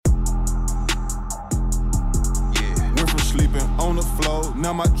on the floor.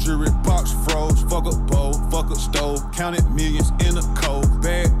 Now my jewelry box froze. Fuck a bowl, fuck a stove. Counted millions in a cold.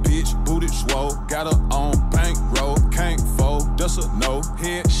 Bad bitch, booted swole. Got her on bankroll. Can't fold, that's a no.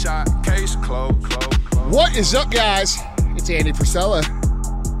 Headshot, case closed. What is up, guys? It's Andy Frisella.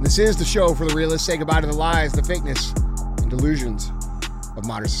 This is the show for the realists. Say goodbye to the lies, the fakeness, and delusions of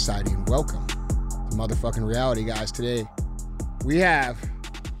modern society. And welcome to motherfucking reality, guys. Today, we have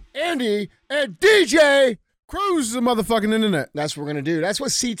Andy and DJ Cruise the motherfucking internet. That's what we're going to do. That's what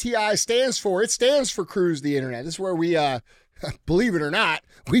CTI stands for. It stands for Cruise the Internet. This is where we, believe it or not,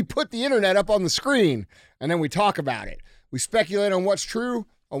 we put the internet up on the screen, and then we talk about it. We speculate on what's true,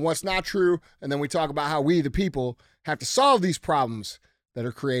 on what's not true, and then we talk about how we, the people, have to solve these problems that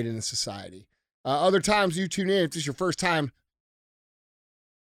are created in society. Other times you tune in, if this is your first time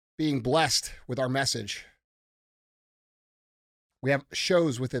being blessed with our message, we have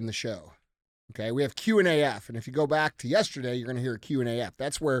shows within the show. Okay, we have Q&AF, and if you go back to yesterday, you're going to hear Q&AF.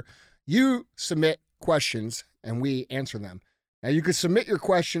 That's where you submit questions and we answer them. Now, you can submit your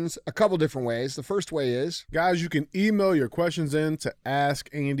questions a couple different ways. The first way is... Guys, you can email your questions in to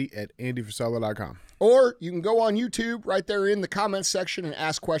askandy@andyfrisella.com. Or you can go on YouTube right there in the comments section and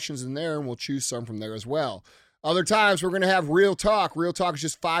ask questions in there, and we'll choose some from there as well. Other times, we're going to have Real Talk. Real Talk is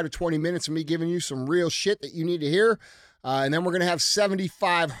just 5 to 20 minutes of me giving you some real shit that you need to hear. And then we're going to have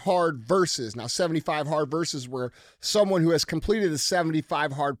 75 hard verses. Now, 75 hard verses where someone who has completed the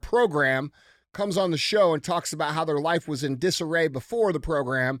 75 hard program comes on the show and talks about how their life was in disarray before the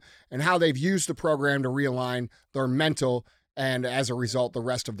program and how they've used the program to realign their mental and, as a result, the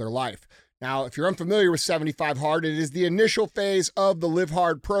rest of their life. Now, if you're unfamiliar with 75 hard, it is the initial phase of the Live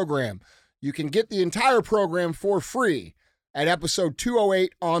Hard program. You can get the entire program for free at episode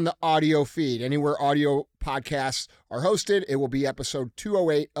 208 on the audio feed. Anywhere audio podcasts are hosted, it will be episode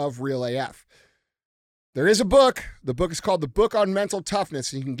 208 of Real AF. There is a book. The book is called The Book on Mental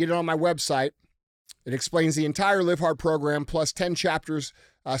Toughness, and you can get it on my website. It explains the entire Live Hard program, plus 10 chapters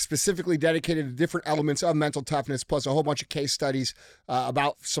specifically dedicated to different elements of mental toughness, plus a whole bunch of case studies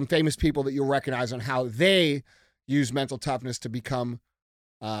about some famous people that you'll recognize on how they use mental toughness to become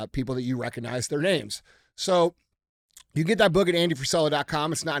people that you recognize their names. So, you can get that book at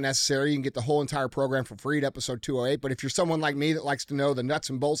andyfrisella.com. It's not necessary. You can get the whole entire program for free at episode 208. But if you're someone like me that likes to know the nuts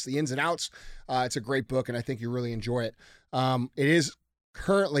and bolts, the ins and outs, it's a great book, and I think you really enjoy it. It is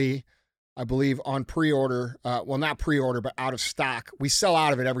currently, I believe, on pre-order. Well, not pre-order, but out of stock. We sell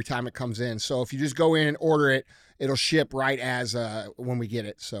out of it every time it comes in. So if you just go in and order it, it'll ship right as when we get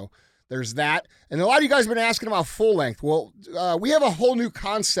it. So there's that. And a lot of you guys have been asking about full length. Well, we have a whole new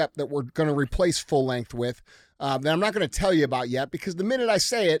concept that we're going to replace full length with. That I'm not going to tell you about yet, because the minute I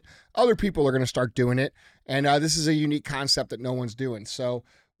say it, other people are going to start doing it. And this is a unique concept that no one's doing. So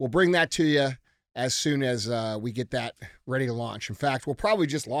we'll bring that to you as soon as we get that ready to launch. In fact, we'll probably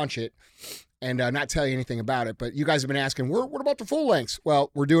just launch it and not tell you anything about it. But you guys have been asking, what about the full lengths? Well,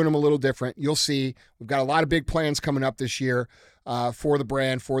 we're doing them a little different. You'll see. We've got a lot of big plans coming up this year for the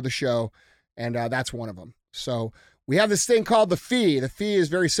brand, for the show. And that's one of them. So we have this thing called the fee. The fee is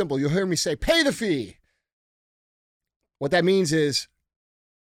very simple. You'll hear me say, pay the fee. What that means is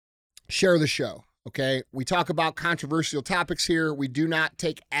share the show, okay? We talk about controversial topics here. We do not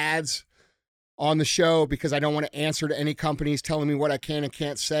take ads on the show because I don't want to answer to any companies telling me what I can and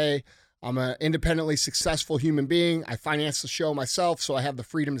can't say. I'm an independently successful human being. I finance the show myself, so I have the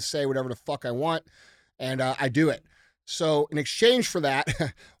freedom to say whatever the fuck I want, and I do it. So in exchange for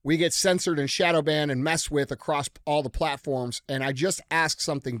that, we get censored and shadow banned and messed with across all the platforms, and I just ask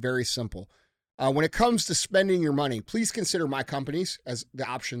something very simple. When it comes to spending your money, please consider my companies as the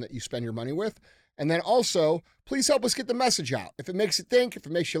option that you spend your money with. And then also, please help us get the message out. If it makes you think, if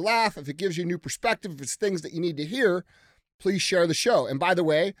it makes you laugh, if it gives you a new perspective, if it's things that you need to hear, please share the show. And by the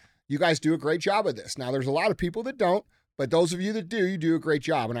way, you guys do a great job of this. Now, there's a lot of people that don't, but those of you that do, you do a great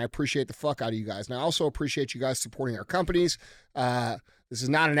job. And I appreciate the fuck out of you guys. And I also appreciate you guys supporting our companies. This is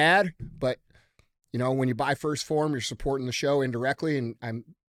not an ad, but, you know, when you buy First Form, you're supporting the show indirectly, and I'm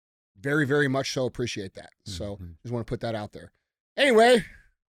very, very much so appreciate that. So just want to put that out there. Anyway,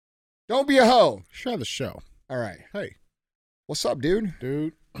 don't be a hoe. Share the show. All right. Hey. What's up, dude?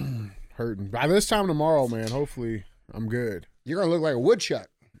 Dude, hurting. By this time tomorrow, man, hopefully I'm good. You're going to look like a woodchuck.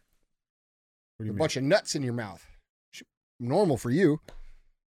 What do you mean? Bunch of nuts in your mouth. Normal for you.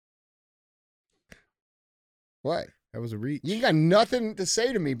 What? That was a reach. You got nothing to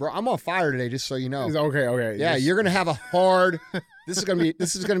say to me, bro. I'm on fire today, just so you know. Okay. Yeah, you're gonna have a hard. This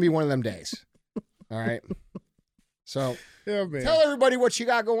is gonna be one of them days. All right. So yeah, man. Tell everybody what you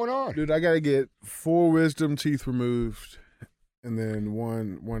got going on, dude. I gotta get 4 wisdom teeth removed, and then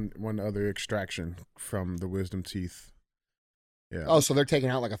one other extraction from the wisdom teeth Yeah. Oh, so they're taking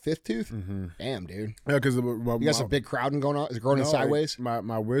out like a fifth tooth? Mm-hmm. Damn, dude. Yeah, because You got some big crowding going on? Is it growing in sideways?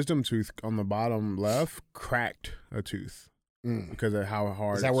 My wisdom tooth on the bottom left cracked a tooth because of how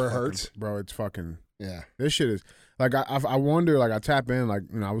hard. Is that where it hurts? Bro, it's fucking. Yeah. This shit is like I wonder, like I tap in, like,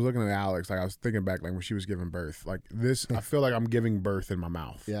 you know, I was looking at Alex, like I was thinking back, like when she was giving birth, like this. I feel like I'm giving birth in my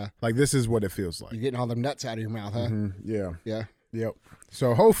mouth. Yeah. Like this is what it feels like. You're getting all the nuts out of your mouth, huh? Mm-hmm. Yeah. Yeah. Yep.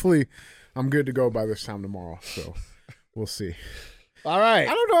 So hopefully, I'm good to go by this time tomorrow. So we'll see. All right.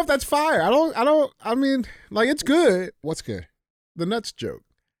 I don't know if that's fire. I mean, like, it's good. What's good? The nuts joke.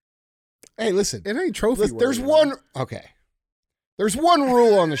 Hey, listen. It ain't trophy worthy. There's one. Okay. There's one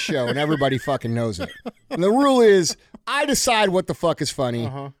rule on the show, and everybody fucking knows it. And the rule is I decide what the fuck is funny,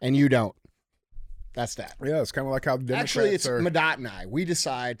 and you don't. That's that. Yeah, it's kind of like how Democrats Actually, it's are. Madat and I. We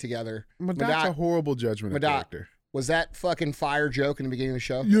decide together. Madat's a horrible judgment of character. Was that fucking fire joke in the beginning of the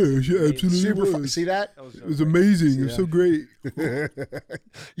show? Yeah, absolutely. Super see that? It was amazing. It was so great.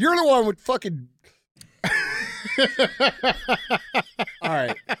 You're the one with fucking. All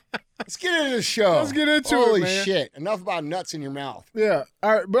right. Let's get into the show. Let's get into Holy it, man. shit. Enough about nuts in your mouth. Yeah.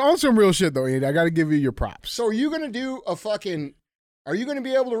 All right. But on some real shit, though, Andy, I got to give you your props. So are you going to do a fucking. Are you going to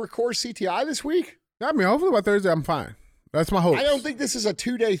be able to record CTI this week? I mean, hopefully by Thursday, I'm fine. That's my hope. I don't think this is a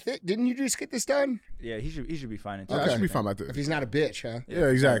 2-day thing. Didn't you just get this done? Yeah, he should be fine. I should be fine by Thursday. If he's not a bitch, huh? Yeah,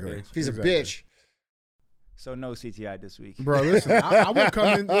 exactly. If he's a bitch. So no CTI this week. Bro, listen, I will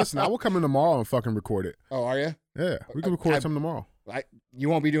come in. Listen, I will come in tomorrow and fucking record it. Oh, are you? Yeah, we can record some tomorrow. You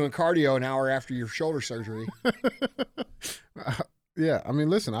won't be doing cardio an hour after your shoulder surgery. Yeah, I mean,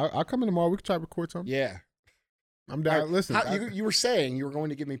 listen, I'll come in tomorrow. We can try to record something. Yeah. I'm down. Listen, you were saying you were going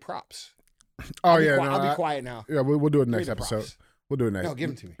to give me props. Oh, I'll yeah. I'll be quiet now. Yeah, we'll do it next Give me the episode. props. We'll do it next. No, give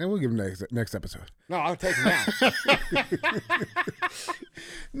them to me. And we'll give them next episode. No, I'll take them now.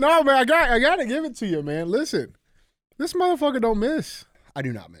 No, man, I got to give it to you, man. Listen, this motherfucker don't miss. I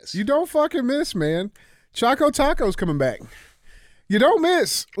do not miss. You don't fucking miss, man. Choco Taco's coming back. You don't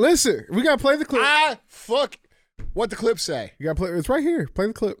miss. Listen, we got to play the clip. Fuck. What the clip say? You got to play. It's right here. Play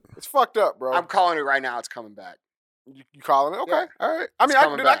the clip. It's fucked up, bro. I'm calling it right now. It's coming back. You calling it? Okay. Yeah. All right. I mean,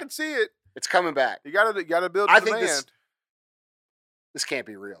 I can see it. It's coming back. You gotta build I demand. think this can't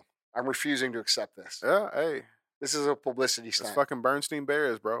be real. I'm refusing to accept this. Yeah, hey. This is a publicity It's stunt. fucking Bernstein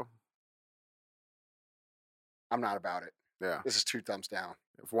Bears, bro. I'm not about it. Yeah. This is 2 thumbs down.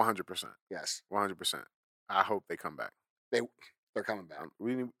 100%. Yes. 100%. I hope they come back. They're coming back.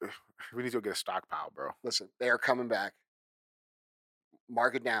 We need to get a stockpile, bro. Listen, they are coming back.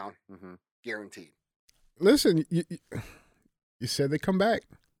 Mark it down. Mm-hmm. Guaranteed. Listen, you said they come back.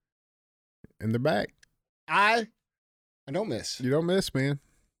 And they're back. I don't miss. You don't miss, man.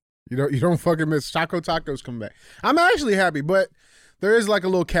 You don't fucking miss. Choco Tacos come back. I'm actually happy, but there is like a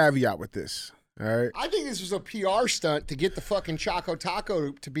little caveat with this. All right. I think this was a PR stunt to get the fucking Choco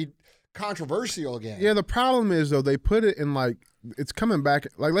Taco to be controversial again. Yeah, the problem is though they put it in like it's coming back.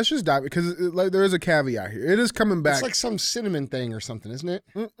 Like let's just dive because like there is a caveat here. It is coming back. It's like some cinnamon thing or something, isn't it?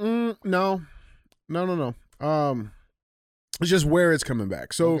 No. It's just where it's coming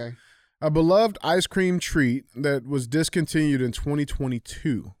back. So. Okay. A beloved ice cream treat that was discontinued in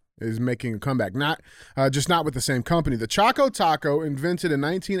 2022 is making a comeback. Not with the same company. The Choco Taco, invented in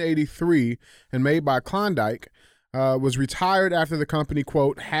 1983 and made by Klondike, was retired after the company,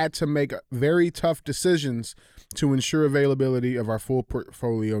 quote, had to make very tough decisions to ensure availability of our full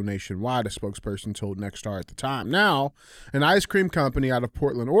portfolio nationwide, a spokesperson told Nexstar at the time. Now, an ice cream company out of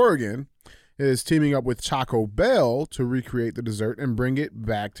Portland, Oregon, is teaming up with Taco Bell to recreate the dessert and bring it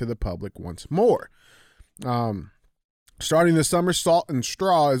back to the public once more. Starting this summer, Salt and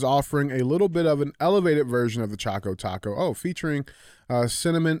Straw is offering a little bit of an elevated version of the Choco Taco, featuring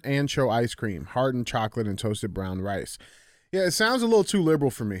cinnamon ancho ice cream, hardened chocolate, and toasted brown rice. Yeah, it sounds a little too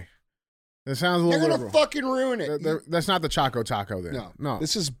liberal for me. It sounds a little liberal. They're going to fucking ruin it. That's not the Choco Taco then. No.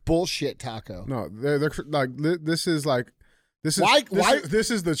 This is bullshit taco. No, they're like, this is like, This is why?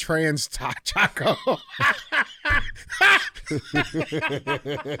 This is the trans Choco.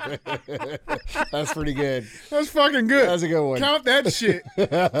 That's pretty good. That's fucking good. That's a good one. Count that shit.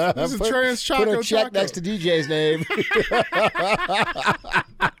 This is trans Choco. Put a check Taco. next to DJ's name.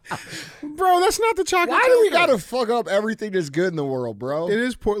 Bro, that's not the Choco. Why do we gotta fuck up everything that's good in the world, bro? It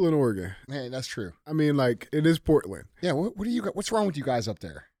is Portland, Oregon. Hey, that's true. I mean, like, it is Portland. Yeah. What do you got? What's wrong with you guys up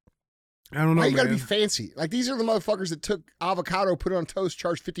there? I don't know, Why you man. gotta be fancy? Like, these are the motherfuckers that took avocado, put it on toast,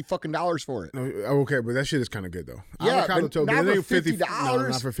 charged $50 for it. No, okay, but that shit is kind of good though. Yeah, Avocado but toast, not it for ain't $50. No,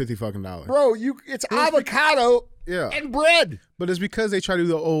 not for $50 Bro, it's avocado Yeah, and bread. but it's because they try to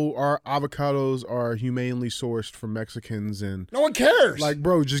do our avocados are humanely sourced from Mexicans and No one cares. like,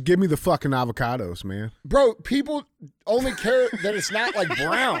 bro, just give me the fucking avocados, man. Bro, people only care that it's not like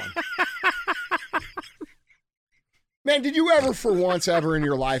brown. Man, did you ever, for once ever in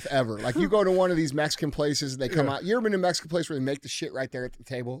your life, ever, like you go to one of these Mexican places and they come out, you ever been to a Mexican place where they make the shit right there at the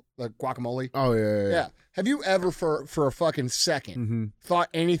table, like guacamole? Oh yeah. Yeah. Have you ever, for a fucking second, thought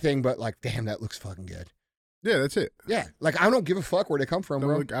anything but like, damn, that looks fucking good? Yeah, that's it. Yeah. Like, I don't give a fuck where they come from,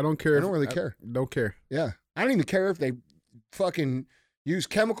 bro. I don't care. I don't really care. Don't care. Yeah. I don't even care if they fucking use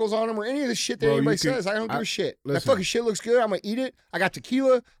chemicals on them or any of the shit that Bro, anybody you can- says. I don't give a shit. That listen. fucking shit looks good. I'm going to eat it. I got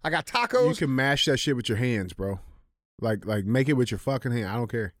tequila. I got tacos. You can mash that shit with your hands, bro. Like make it with your fucking hand. I don't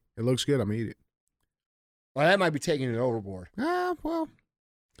care. It looks good. I'm gonna eat it. Well, that might be taking it overboard. Well,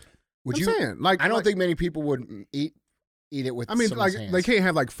 Would I'm you? saying, like, I don't like, think many people would eat it with. I mean, someone's like, hands. they can't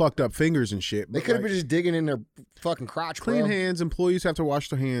have like fucked up fingers and shit. They but, could have like, been just digging in their fucking crotch. clean bro. hands. Employees have to wash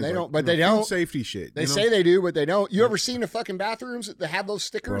their hands. They like, don't, but you they know, don't. food safety shit. They you know? say they do, but they don't. You ever seen the fucking bathrooms that have those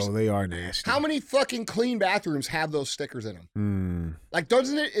stickers? Bro, they are nasty. How many fucking clean bathrooms have those stickers in them? Mm. Like,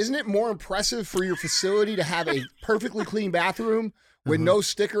 isn't it more impressive for your facility to have a perfectly clean bathroom with Uh-huh. no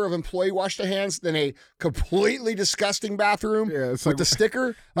sticker of employee wash their hands than a completely disgusting bathroom Yeah, it's with like- the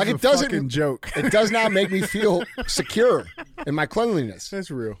sticker? Like, It's it a fucking doesn't. joke. It does not make me feel secure in my cleanliness. That's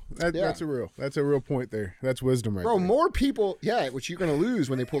real. Yeah. That's a real point there. That's wisdom right Bro, there. more people, which you're going to lose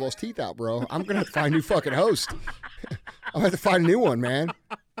when they pull those teeth out, bro. I'm going to have to find a new fucking host. I'm going to have to find a new one, man.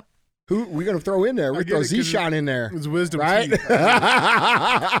 Who we going to throw in there? We're going to throw Zishan in there. It's wisdom Right? teeth.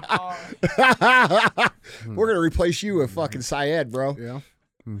 We're going to replace you with fucking Syed, bro. Yeah.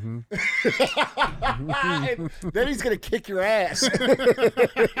 Mm-hmm. Then he's going to kick your ass.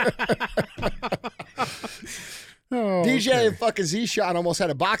 Oh, DJ okay. and fucking Zishan almost had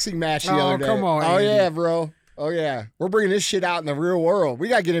a boxing match the Oh, other day. come on, Oh, Andy. yeah, bro. Oh, yeah. We're bringing this shit out in the real world. We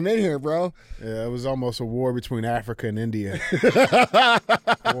got to get him in here, bro. Yeah, it was almost a war between Africa and India.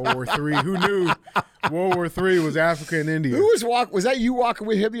 World War III. Who knew World War III was Africa and India? Who was that you walking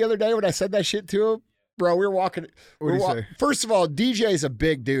with him the other day when I said that shit to him? Bro, we were walking. What'd he say? First of all, DJ's a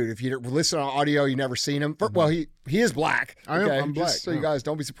big dude. If you listen on audio, you never seen him. Well, he is black. I'm black. Just so you guys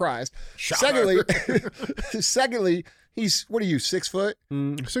don't be surprised. Shocker. Secondly, he's, what are you, 6 foot?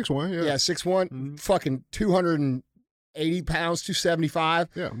 6'1", yeah. Yeah, 6'1", fucking 280 pounds, 275.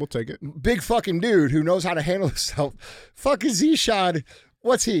 Yeah, we'll take it. Big fucking dude who knows how to handle himself. Fucking Zishan,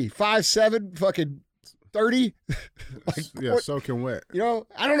 what's he, 5'7", fucking 30? Yeah, soaking wet. You know,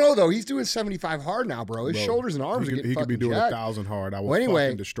 I don't know though. He's doing 75 hard now, bro. His Bro, shoulders and arms are getting He could fucking be doing jacked. 1,000 hard. I will Well, anyway,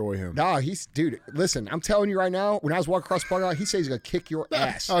 fucking destroy him. Nah, dude. Listen, I'm telling you right now. When I was walking across the parking lot, he said he's gonna kick your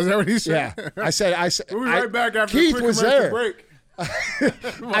ass. Oh, is that what he said? Yeah, I said. We'll be right back after Keith a quick was commercial there. break.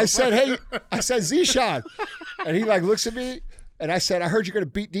 I said, hey, Zishan, and he like looks at me, and I said, I heard you're gonna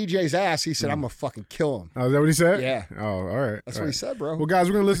beat DJ's ass. He said, I'm gonna fucking kill him. Oh, is that what he said? Yeah. Oh, all right. That's all what he right. said, bro. Well, guys,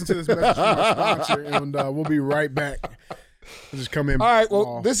 we're going to listen to this message from our sponsor, and we'll be right back. We'll just come in. All right. Well,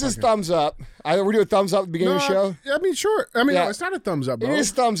 all this is fucking- thumbs up. We're doing thumbs up at the beginning of the show. I mean, sure. I mean, Yeah. no, it's not a thumbs up, It bro.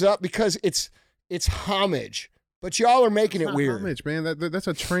 is thumbs up because it's homage, but y'all are making It's it not weird. homage, man. That's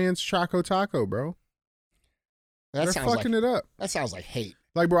a trans Choco Taco, bro. That They're sounds fucking like it up. that sounds like hate.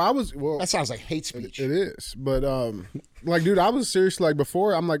 Like, bro, well, That sounds like hate speech. it is. But, like, dude, I was seriously, like,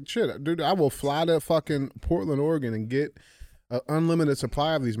 before, I'm like, shit, dude, I will fly to fucking Portland, Oregon and get an unlimited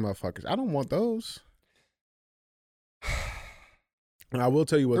supply of these motherfuckers. I don't want those. And I will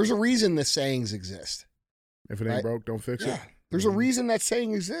tell you what. There's a reason the sayings exist. If it ain't right? broke, don't fix Yeah. it. There's a reason that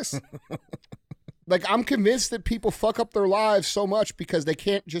saying exists. Like, I'm convinced that people fuck up their lives so much because they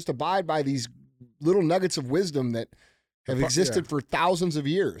can't just abide by these little nuggets of wisdom that have existed for thousands of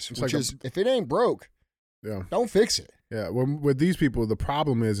years, It's which like is, if it ain't broke, Yeah. don't fix it. Yeah. Well, with these people, the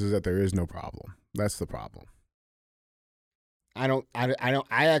problem is that there is no problem. That's the problem. I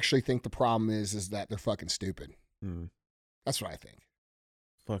actually think the problem is that they're fucking stupid. Mm. That's what I think.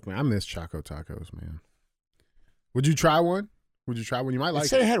 Fuck, man. I miss Choco Tacos, man. Would you try one? Would you try one? You might It like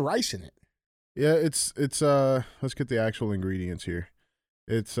said it. it had rice in it. Yeah, it's let's get the actual ingredients here.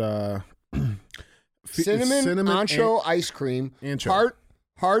 It's Cinnamon cinnamon ancho ice cream, ancho.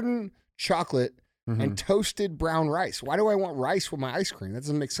 hardened chocolate, Mhm. and toasted brown rice. Why do I want rice with my ice cream? That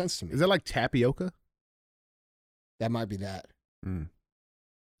doesn't make sense to me. Is that like tapioca? That might be that. Mm.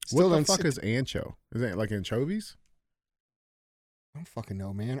 Still What the don't fuck sit- is ancho? Is that like anchovies? I don't fucking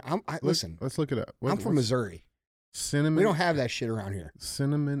know, man. Listen, Let's look it up. I'm from Missouri. Cinnamon. We don't have that shit around here.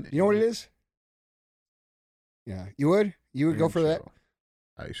 Cinnamon. You know what it is? Yeah. You would? You would go for that?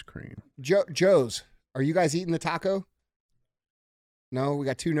 Ice cream. Joe's, are you guys eating the taco? No, we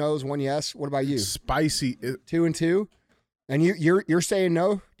got 2 no's, 1 yes. What about you? Spicy. 2 and 2? And you're saying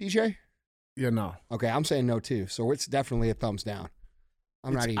no, DJ? Yeah, no. Okay, I'm saying no too. So it's definitely a thumbs down.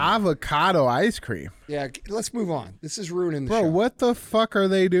 I'm not eating avocado ice cream. Yeah, let's move on. This is ruining the show. Bro, what the fuck are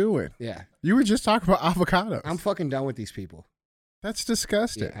they doing? Yeah. You were just talking about avocados. I'm fucking done with these people. That's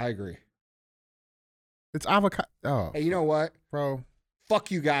disgusting. Yeah, I agree. It's avocado. Oh. Hey, you know what? Bro.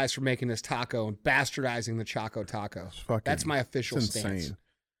 Fuck you guys for making this taco and bastardizing the Choco Taco. That's my official stance. Insane.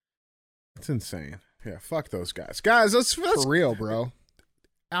 It's insane. Yeah, fuck those guys. Guys, let's for real, bro.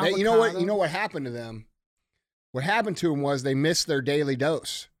 You know what? You know what happened to them? What happened to them was they missed their daily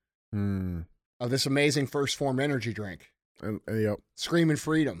dose of this amazing First Form energy drink. Yep. Screaming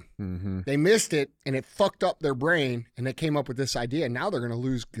freedom. Mm-hmm. They missed it, and it fucked up their brain, and they came up with this idea. Now they're going to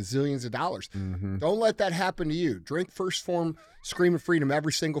lose gazillions of dollars. Mm-hmm. Don't let that happen to you. Drink First Form Screaming Freedom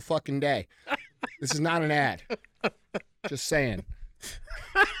every single fucking day. This is not an ad. Just saying.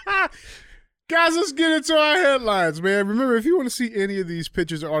 Guys, let's get into our headlines, man. Remember, if you want to see any of these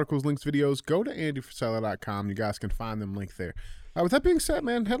pictures, articles, links, videos, go to andyfrisella.com. You guys can find them linked there. With that being said,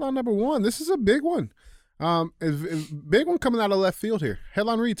 man, headline number 1. This is a big one. Big one coming out of left field here.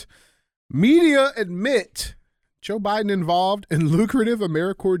 Headline reads, media admit Joe Biden involved in lucrative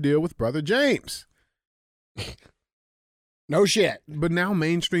Americore deal with brother James. No shit. But now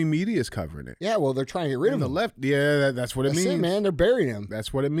mainstream media is covering it. Yeah, well, they're trying to get rid of the him. left. Yeah, that's what it means. That's it, man. They're burying him.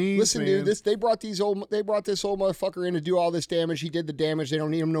 That's what it means. Listen, man. dude, they brought this old motherfucker in to do all this damage. He did the damage. They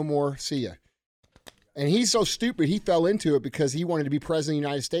don't need him no more. See ya. And he's so stupid, he fell into it because he wanted to be president of the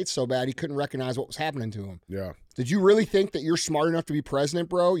United States so bad he couldn't recognize what was happening to him. Yeah. Did you really think that you're smart enough to be president,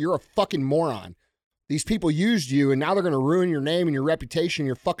 bro? You're a fucking moron. These people used you, and now they're going to ruin your name and your reputation and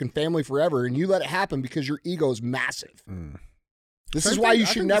your fucking family forever, and you let it happen because your ego is massive. This is why you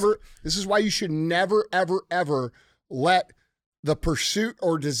should never, ever, ever let the pursuit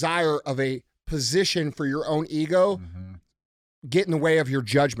or desire of a position for your own ego get in the way of your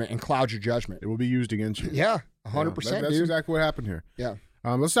judgment and cloud your judgment. It will be used against you. Yeah, 100%, That's dude. exactly what happened here. Yeah.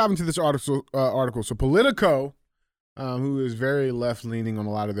 Let's dive into this article. So Politico, who is very left-leaning on a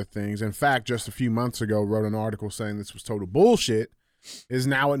lot of the things, in fact, just a few months ago wrote an article saying this was total bullshit, is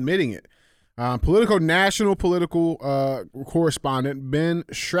now admitting it. Politico national political correspondent Ben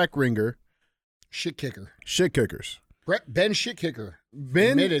Schreckringer. Shitkickers. Ben Shitkicker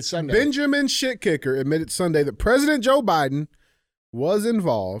admitted Sunday. Benjamin Shitkicker admitted Sunday that President Joe Biden was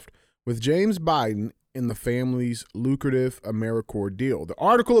involved with James Biden in the family's lucrative Americore deal. The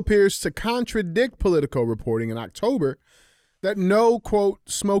article appears to contradict Politico reporting in October that no, quote,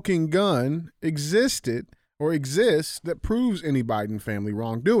 smoking gun existed or exists that proves any Biden family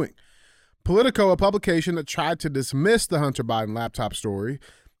wrongdoing. Politico, a publication that tried to dismiss the Hunter Biden laptop story,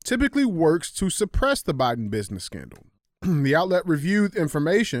 typically works to suppress the Biden business scandal. The outlet reviewed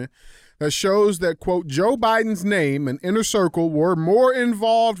information that shows that, quote, Joe Biden's name and inner circle were more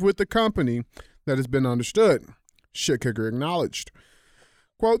involved with the company that has been understood. Shitkicker acknowledged.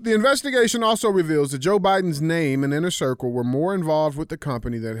 Quote, the investigation also reveals that Joe Biden's name and inner circle were more involved with the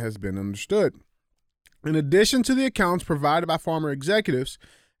company that has been understood. In addition to the accounts provided by former executives,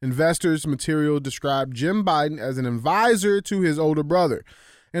 investors' material described Jim Biden as an advisor to his older brother.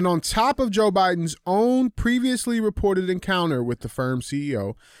 And on top of Joe Biden's own previously reported encounter with the firm's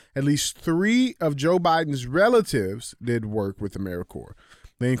CEO, at least 3 of Joe Biden's relatives did work with Americore.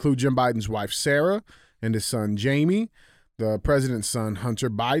 They include Jim Biden's wife, Sarah, and his son, Jamie. The president's son, Hunter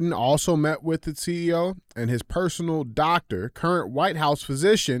Biden, also met with the CEO, and his personal doctor, current White House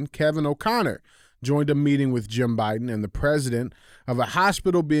physician, Kevin O'Connor, joined a meeting with Jim Biden and the president of a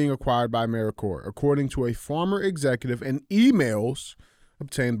hospital being acquired by Americore, according to a former executive and emails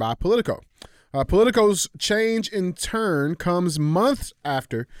obtained by Politico. Politico's change in turn comes months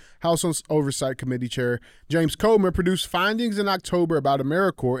after House Oversight Committee Chair James Comer produced findings in October about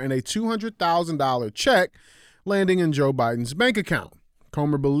Americore and a $200,000 check landing in Joe Biden's bank account.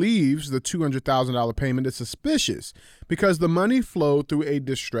 Comer believes the $200,000 payment is suspicious because the money flowed through a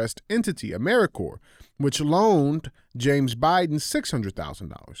distressed entity, Americore, which loaned James Biden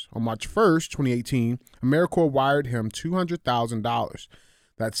 $600,000. On March 1st, 2018, Americore wired him $200,000.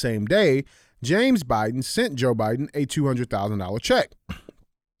 That same day, James Biden sent Joe Biden a $200,000 check.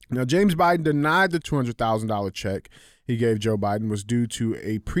 Now, James Biden denied the $200,000 check he gave Joe Biden was due to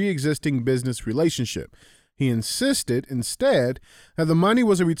a pre-existing business relationship. He insisted instead that the money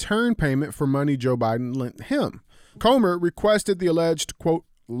was a return payment for money Joe Biden lent him. Comer requested the alleged, quote,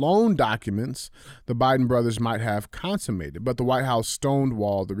 loan documents the Biden brothers might have consummated, but the White House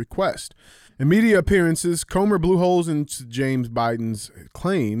stonewalled the request. In media appearances, Comer blew holes into James Biden's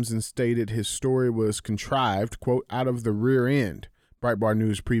claims and stated his story was contrived, quote, out of the rear end, Breitbart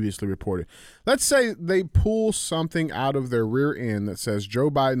News previously reported. Let's say they pull something out of their rear end that says Joe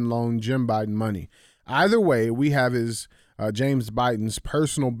Biden loaned Jim Biden money. Either way, we have his James Biden's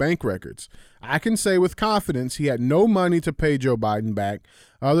personal bank records. I can say with confidence he had no money to pay Joe Biden back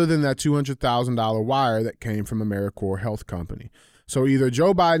other than that $200,000 wire that came from Americore Health Company. So either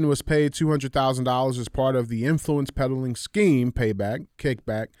Joe Biden was paid $200,000 as part of the influence peddling scheme, payback,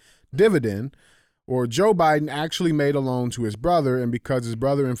 kickback, dividend, or Joe Biden actually made a loan to his brother, and because his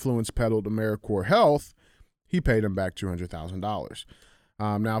brother influence peddled Americore Health, he paid him back $200,000.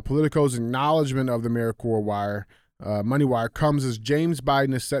 Now, Politico's acknowledgement of the Americore money wire comes as James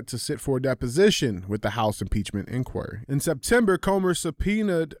Biden is set to sit for a deposition with the House impeachment inquiry. In September, Comer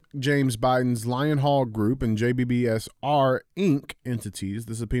subpoenaed James Biden's Lion Hall Group and JBBSR Inc. entities.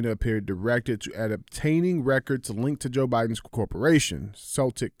 The subpoena appeared directed at obtaining records linked to Joe Biden's corporation,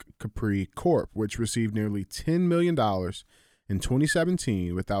 Celtic Capri Corp., which received nearly $10 million in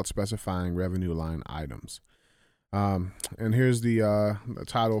 2017 without specifying revenue line items. And here's the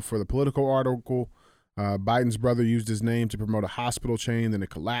title for the Politico article. Biden's brother used his name to promote a hospital chain, then it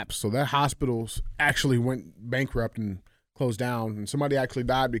collapsed. So that hospital actually went bankrupt and closed down, and somebody actually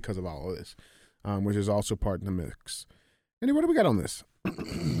died because of all of this, which is also part of the mix. Anyway, what do we got on this?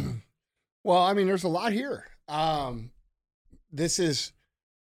 Well, I mean, there's a lot here. This is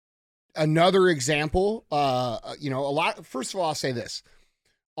another example. A lot. First of all, I'll say this.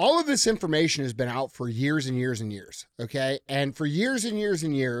 All of this information has been out for years and years and years, okay? And for years and years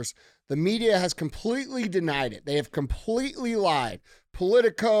and years, the media has completely denied it. They have completely lied.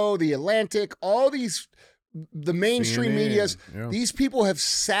 Politico, The Atlantic, all these, the mainstream medias, these people have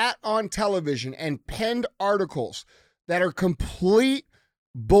sat on television and penned articles that are complete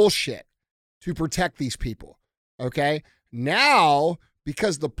bullshit to protect these people, okay? Now,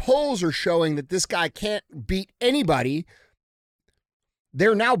 because the polls are showing that this guy can't beat anybody,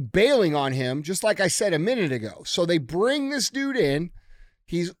 they're now bailing on him, just like I said a minute ago. So they bring this dude in.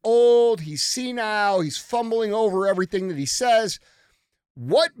 He's old, he's senile, he's fumbling over everything that he says.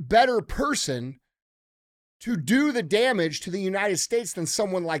 What better person to do the damage to the United States than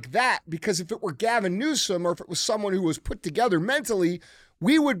someone like that? Because if it were Gavin Newsom or if it was someone who was put together mentally,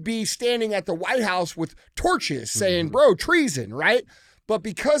 we would be standing at the White House with torches saying, bro, treason, right? But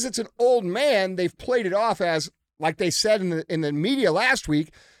because it's an old man, they've played it off as, like they said in the media last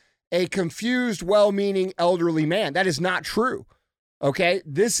week, a confused, well-meaning elderly man. That is not true. Okay,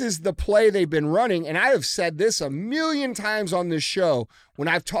 this is the play they've been running, and I have said this a million times on this show when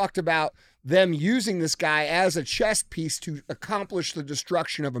I've talked about them using this guy as a chess piece to accomplish the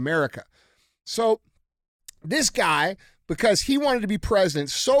destruction of America. So this guy, because he wanted to be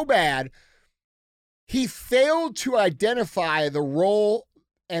president so bad, he failed to identify the role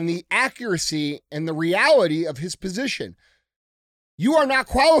and the accuracy and the reality of his position. You are not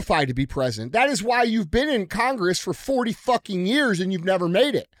qualified to be president. That is why you've been in Congress for 40 fucking years and you've never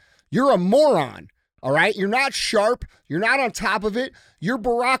made it. You're a moron, all right? You're not sharp. You're not on top of it. You're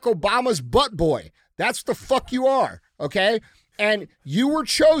Barack Obama's butt boy. That's the fuck you are, okay? And you were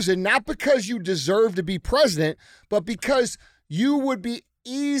chosen not because you deserve to be president, but because you would be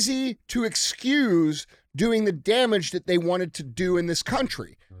easy to excuse doing the damage that they wanted to do in this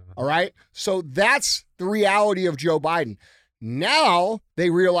country, all right? So that's the reality of Joe Biden. Now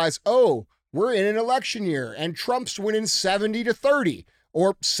they realize, oh, we're in an election year and Trump's winning 70-30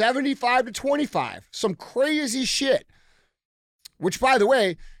 or 75-25, some crazy shit. Which, by the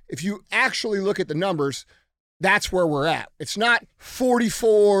way, if you actually look at the numbers, that's where we're at. It's not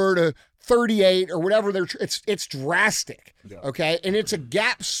 44-38 or whatever. It's drastic, okay? And it's a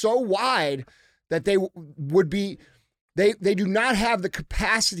gap so wide that they would be. They do not have the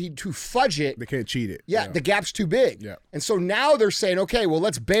capacity to fudge it. They can't cheat it. Yeah, the gap's too big. Yeah. And so now they're saying, okay, well,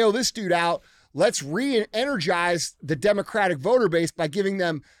 let's bail this dude out. Let's re-energize the Democratic voter base by giving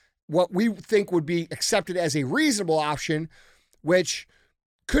them what we think would be accepted as a reasonable option, which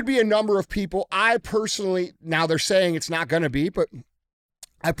could be a number of people. I personally, now they're saying it's not going to be, but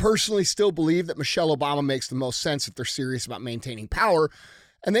I personally still believe that Michelle Obama makes the most sense if they're serious about maintaining power.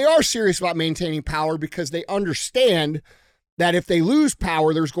 And they are serious about maintaining power because they understand that if they lose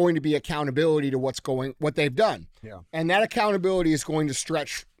power, there's going to be accountability to what they've done. Yeah. And that accountability is going to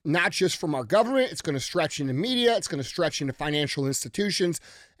stretch not just from our government, it's going to stretch into media, it's going to stretch into financial institutions,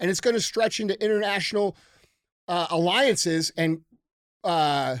 and it's going to stretch into international alliances and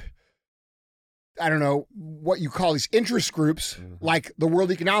I don't know what you call these interest groups, like the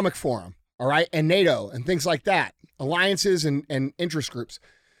World Economic Forum, all right, and NATO and things like that, alliances and interest groups.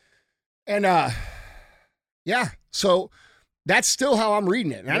 And yeah, so that's still how I'm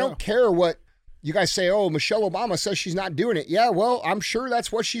reading it. And I don't care what you guys say, oh, Michelle Obama says she's not doing it. Yeah, well, I'm sure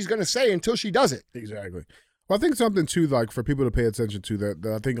that's what she's going to say until she does it. Exactly. Well, I think something, too, like for people to pay attention to that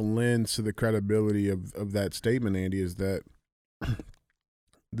I think lends to the credibility of that statement, Andy, is that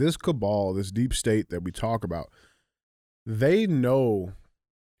this cabal, this deep state that we talk about, they know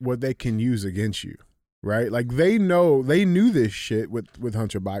what they can use against you, right? Like they knew this shit with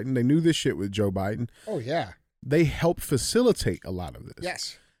Hunter Biden. They knew this shit with Joe Biden. Oh, yeah. They helped facilitate a lot of this.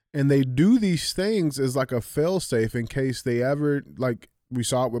 Yes. And they do these things as like a failsafe in case they ever, like we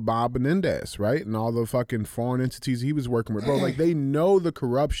saw it with Bob Menendez, right? And all the fucking foreign entities he was working with. Bro, like they know the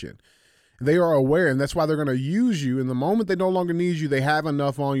corruption. They are aware, and that's why they're going to use you. In the moment they no longer need you, they have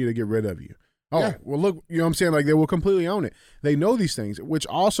enough on you to get rid of you. Oh, yeah. Well, look, you know what I'm saying? Like they will completely own it. They know these things, which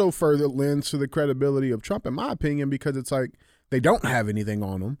also further lends to the credibility of Trump, in my opinion, because it's like they don't have anything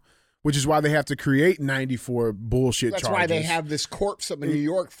on them. Which is why they have to create 94 bullshit charges. That's why they have this corpse up in New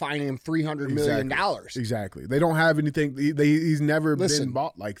York fining him $300 million. Exactly. They don't have anything. He's never been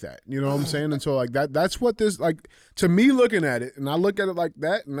bought like that. You know what I'm saying? And so like that's what this, like, to me looking at it, and I look at it like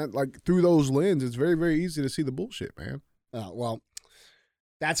that, and that, like through those lenses, it's very, very easy to see the bullshit, man. Well,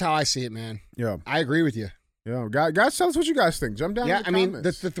 that's how I see it, man. Yeah. I agree with you. Yeah. Guys, tell us what you guys think. Jump down in the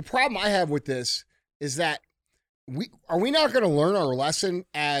comments. The problem I have with this is that are we not going to learn our lesson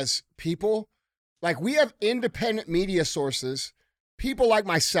as people? Like, we have independent media sources, people like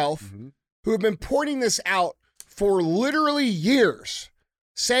myself, who have been pointing this out for literally years,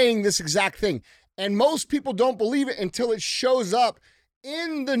 saying this exact thing. And most people don't believe it until it shows up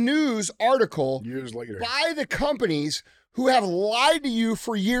in the news article years later by the companies who have lied to you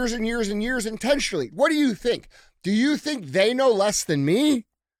for years and years and years intentionally. What do you think? Do you think they know less than me?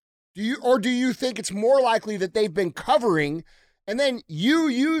 Do you think it's more likely that they've been covering and then you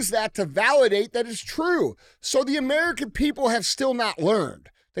use that to validate that it's true? So the American people have still not learned.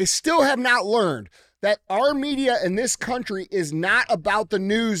 They still have not learned that our media in this country is not about the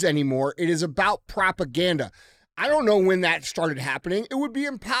news anymore. It is about propaganda. I don't know when that started happening. It would be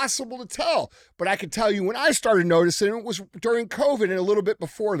impossible to tell. But I can tell you when I started noticing it was during COVID and a little bit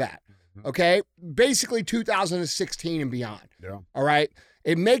before that. Okay? Basically 2016 and beyond. Yeah. All right?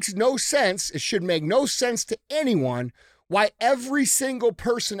 It makes no sense. It should make no sense to anyone why every single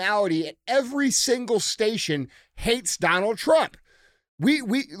personality at every single station hates Donald Trump. We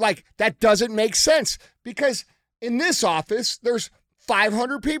like, that doesn't make sense because in this office, there's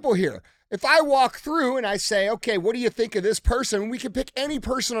 500 people here. If I walk through and I say, okay, what do you think of this person? We can pick any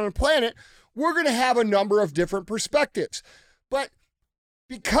person on the planet. We're going to have a number of different perspectives. But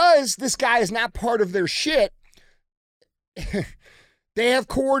because this guy is not part of their shit, they have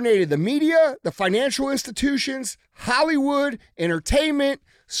coordinated the media, the financial institutions, Hollywood, entertainment,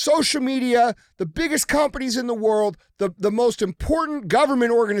 social media, the biggest companies in the world, the most important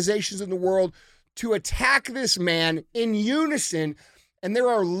government organizations in the world to attack this man in unison. And there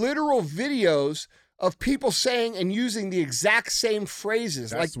are literal videos of people saying and using the exact same phrases.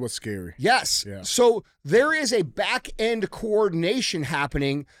 That's what's scary. Yes. Yeah. So there is a back-end coordination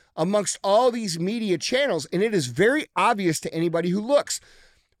happening amongst all these media channels, and it is very obvious to anybody who looks.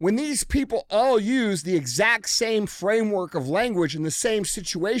 When these people all use the exact same framework of language in the same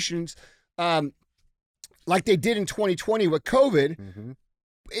situations, like they did in 2020 with COVID,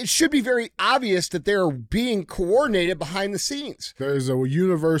 it should be very obvious that they're being coordinated behind the scenes. There's a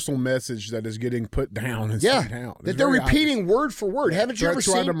universal message that is getting put down and sent out. That they're repeating word for word. Haven't you ever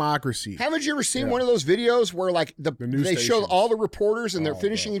seen democracy? Haven't you ever seen one of those videos where like they show all the reporters and they're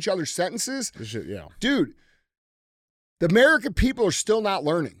finishing each other's sentences? Dude, the American people are still not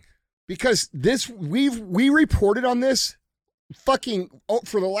learning because we reported on this fucking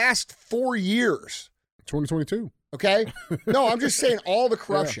for the last 4 years. 2022. Okay? No, I'm just saying all the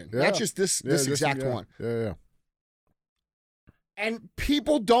corruption, not just this exact one. Yeah. And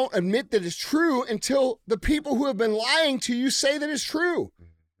people don't admit that it's true until the people who have been lying to you say that it's true.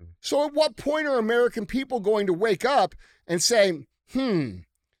 So at what point are American people going to wake up and say,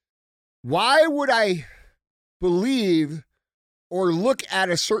 why would I believe or look at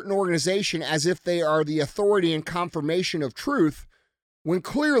a certain organization as if they are the authority and confirmation of truth when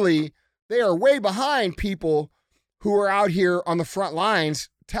clearly they are way behind people who are out here on the front lines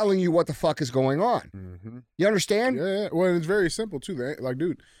telling you what the fuck is going on. You understand? Yeah. Well, it's very simple too. Like,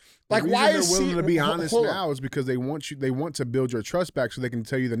 dude, like why they're willing to be honest now is because they want you. They want to build your trust back so they can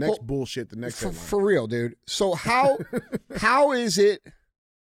tell you the next bullshit the next time. For real, dude. So how is it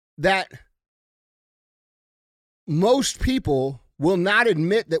that most people will not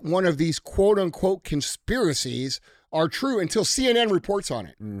admit that one of these quote unquote conspiracies are true until CNN reports on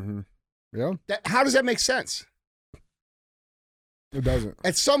it. Mm-hmm. Yeah. How does that make sense? It doesn't.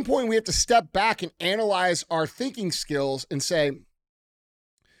 At some point, we have to step back and analyze our thinking skills and say,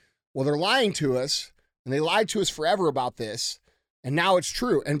 well, they're lying to us, and they lied to us forever about this, and now it's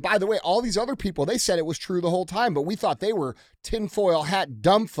true. And by the way, all these other people, they said it was true the whole time, but we thought they were tinfoil hat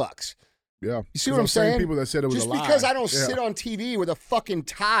dumb fucks. Yeah. You see what I'm saying? People that said it was just a lie. because I don't sit on TV with a fucking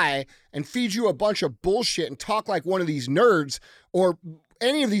tie and feed you a bunch of bullshit and talk like one of these nerds or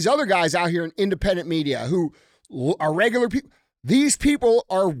any of these other guys out here in independent media who are regular people. These people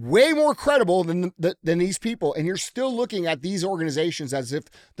are way more credible than these people, and you're still looking at these organizations as if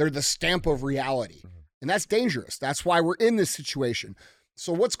they're the stamp of reality. And that's dangerous. That's why we're in this situation.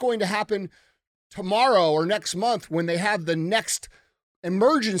 So what's going to happen tomorrow or next month when they have the next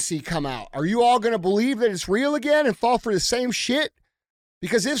emergency come out? Are you all going to believe that it's real again and fall for the same shit?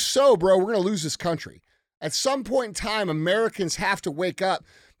 Because if so, bro, we're going to lose this country. At some point in time, Americans have to wake up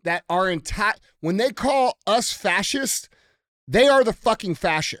that our entire, when they call us fascists, they are the fucking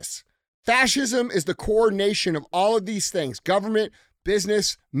fascists. Fascism is the coordination of all of these things: government,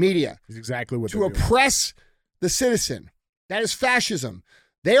 business, media. That's exactly what to oppress the citizen. That is fascism.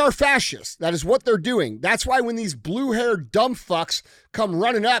 They are fascists. That is what they're doing. That's why when these blue-haired dumb fucks come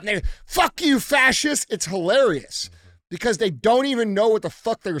running up and they're, fuck you, fascists, it's hilarious because they don't even know what the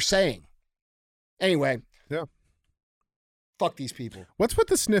fuck they're saying. Anyway. Yeah. Fuck these people. What's with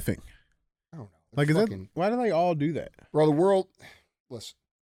the sniffing? I don't know. Like, why do they all do that? Bro, the world, listen.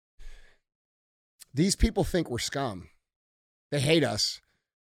 These people think we're scum. They hate us.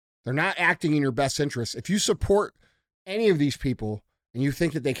 They're not acting in your best interest. If you support any of these people and you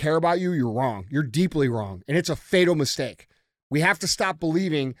think that they care about you, you're wrong. You're deeply wrong. And it's a fatal mistake. We have to stop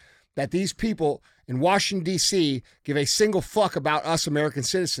believing that these people in Washington, D.C. give a single fuck about us American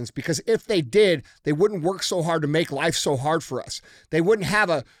citizens, because if they did, they wouldn't work so hard to make life so hard for us. They wouldn't have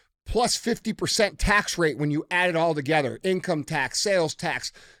a plus 50% tax rate when you add it all together. Income tax, sales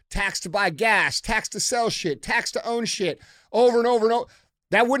tax, tax to buy gas, tax to sell shit, tax to own shit, over and over and over.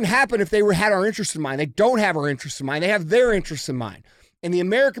 That wouldn't happen if they had our interest in mind. They don't have our interest in mind. They have their interest in mind. And the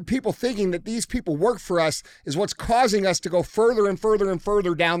American people thinking that these people work for us is what's causing us to go further and further and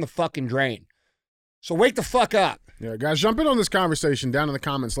further down the fucking drain. So wake the fuck up. Yeah, guys, jump in on this conversation down in the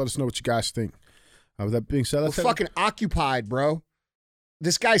comments. Let us know what you guys think. With that being said, we're fucking occupied, bro.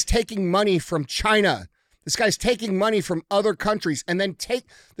 This guy's taking money from China. This guy's taking money from other countries and then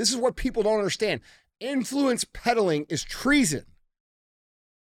this is what people don't understand. Influence peddling is treason.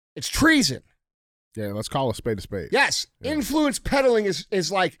 It's treason. Yeah, let's call a spade a spade. Yes. Yeah. Influence peddling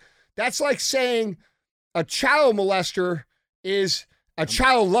is like, that's like saying a child molester is a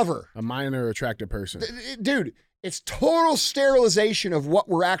child lover. A minor attracted person. Dude, it's total sterilization of what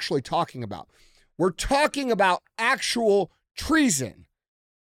we're actually talking about. We're talking about actual treason.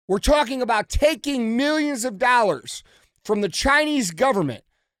 We're talking about taking millions of dollars from the Chinese government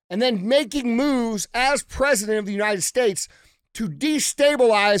and then making moves as president of the United States to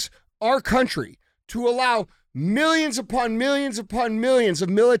destabilize our country, to allow millions upon millions upon millions of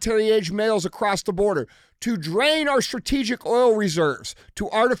military-age males across the border, to drain our strategic oil reserves, to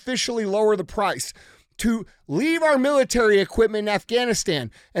artificially lower the price, to leave our military equipment in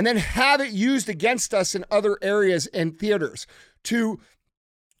Afghanistan and then have it used against us in other areas and theaters, to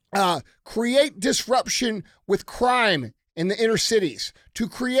create disruption with crime in the inner cities, to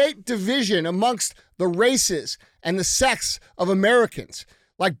create division amongst the races and the sex of Americans.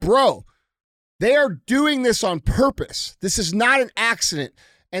 Like, bro, they are doing this on purpose. This is not an accident.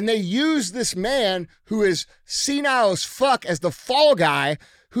 And they use this man who is senile as fuck as the fall guy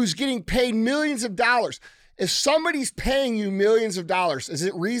who's getting paid millions of dollars. If somebody's paying you millions of dollars, is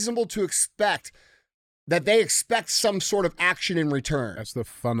it reasonable to expect that they expect some sort of action in return? That's the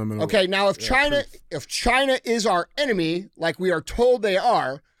fundamental. Okay, now if China is our enemy, like we are told they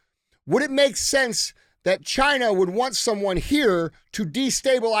are, would it make sense that China would want someone here to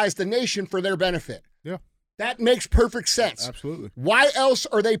destabilize the nation for their benefit? Yeah. That makes perfect sense. Absolutely. Why else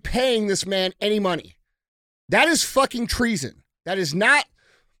are they paying this man any money? That is fucking treason. That is not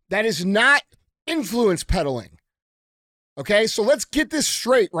influence peddling. Okay, so let's get this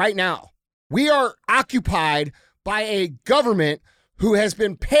straight right now. We are occupied by a government who has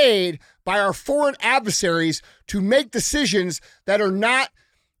been paid by our foreign adversaries to make decisions that are not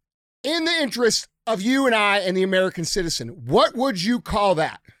in the interest of you and I and the American citizen. What would you call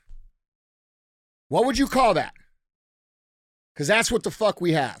that? What would you call that? Because that's what the fuck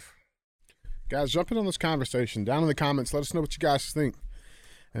we have. Guys, jump in on this conversation. Down in the comments, let us know what you guys think.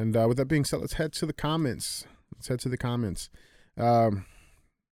 And with that being said, let's head to the comments. Let's head to the comments. So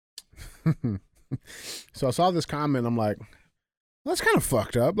I saw this comment. I'm like, well, that's kind of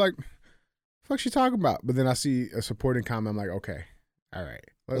fucked up. Like, fuck's she talking about? But then I see a supporting comment. I'm like, okay, all right.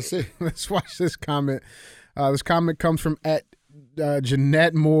 Let's see. Let's watch this comment. This comment comes from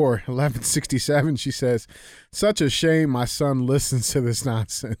Jeanette Moore, 1167. She says, such a shame my son listens to this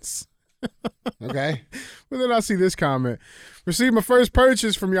nonsense. Okay. But then I see this comment. Received my first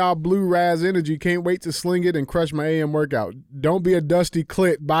purchase from y'all Blue Raz Energy. Can't wait to sling it and crush my AM workout. Don't be a dusty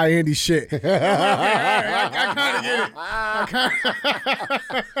clit. Buy Andy shit. I kind of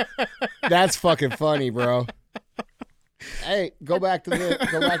get it. That's fucking funny, bro. Hey, go back to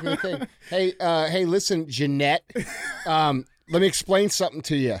the thing. Hey, listen, Jeanette. Let me explain something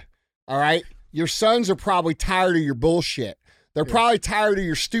to you. All right, your sons are probably tired of your bullshit. They're probably tired of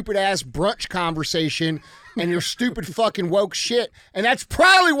your stupid ass brunch conversation and your stupid fucking woke shit, and that's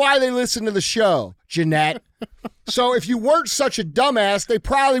probably why they listen to the show, Jeanette. So if you weren't such a dumbass, they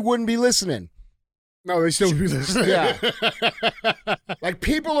probably wouldn't be listening. No, they still be listening. Yeah, like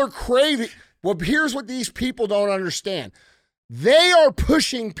people are crazy. Well, here's what these people don't understand. They are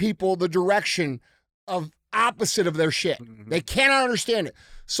pushing people the direction of opposite of their shit. Mm-hmm. They cannot understand it.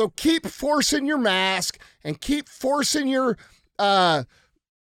 So keep forcing your mask and keep forcing your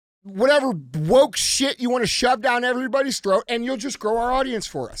whatever woke shit you want to shove down everybody's throat, and you'll just grow our audience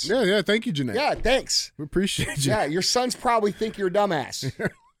for us. Yeah. Thank you, Jeanette. Yeah, thanks. We appreciate you. Yeah, your sons probably think you're a dumbass.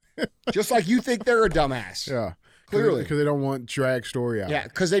 Just like you think they're a dumbass. Yeah. Clearly. Because they don't want drag story out. Yeah,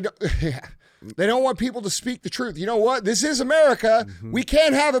 because they don't... Yeah. They don't want people to speak the truth. You know what? This is America. Mm-hmm. We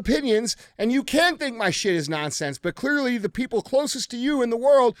can have opinions, and you can think my shit is nonsense, but clearly the people closest to you in the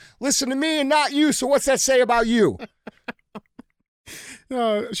world listen to me and not you, so what's that say about you?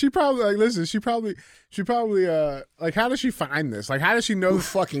 No, she probably, like, listen, she probably, like, how does she find this? Like, how does she know? Who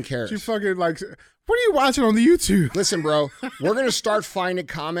fucking cares? She fucking, like, what are you watching on the YouTube? Listen, bro, we're going to start finding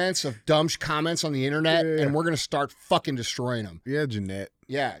comments of dumb comments on the internet, and we're going to start fucking destroying them. Yeah, Jeanette.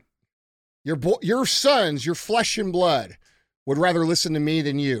 Yeah. Your sons, your flesh and blood, would rather listen to me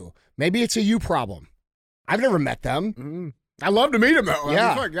than you. Maybe it's a you problem. I've never met them. Mm-hmm. I'd love to meet them, though.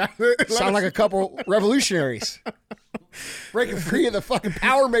 Yeah. Sound like a couple revolutionaries. Breaking free of the fucking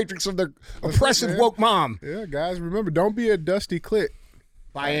power matrix of their oppressive woke mom. Yeah, guys, remember, don't be a dusty clit.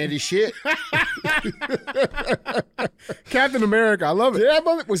 Buy Andy shit. Captain America, I love it. Yeah,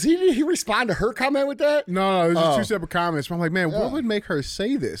 but did he respond to her comment with that? No, it was two separate comments. But I'm like, man, what would make her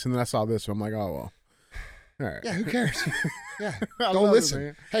say this? And then I saw this, so I'm like, oh, well. All right. Yeah, who cares? Yeah, don't listen.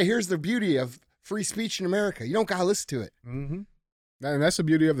 It, hey, here's the beauty of free speech in America. You don't got to listen to it. Mm-hmm. And that's the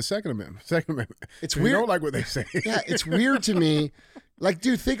beauty of the Second Amendment. It's weird. You don't like what they say. Yeah, it's weird to me. Like,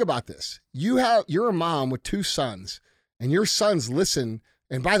 dude, think about this. You're a mom with two sons, and your sons listen.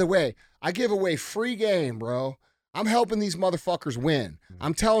 And by the way, I give away free game, bro. I'm helping these motherfuckers win.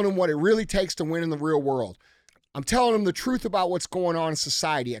 I'm telling them what it really takes to win in the real world. I'm telling them the truth about what's going on in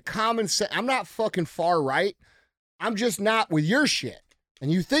society. A common sense. I'm not fucking far right. I'm just not with your shit.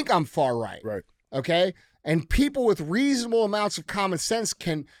 And you think I'm far right. Right. Okay? And people with reasonable amounts of common sense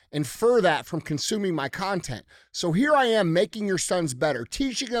can infer that from consuming my content. So here I am making your sons better,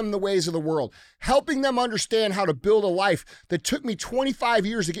 teaching them the ways of the world, helping them understand how to build a life that took me 25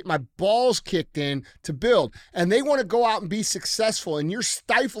 years to get my balls kicked in to build. And they want to go out and be successful, and you're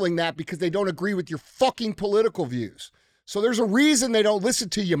stifling that because they don't agree with your fucking political views. So there's a reason they don't listen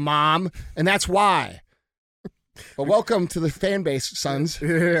to you, Mom, and that's why. But welcome to the fan base, sons.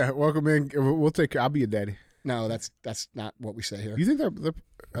 Yeah, welcome in. I'll be your daddy. No, that's not what we say here. You think that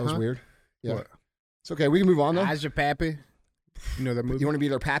was weird? Yeah. What? It's okay. We can move on, though. How's your pappy? You know that movie? You want to be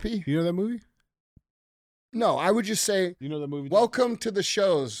their pappy? You know that movie? No, I would just say, you know that movie? Welcome to the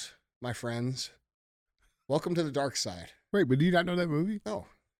shows, my friends. Welcome to the dark side. Wait, but do you not know that movie? No.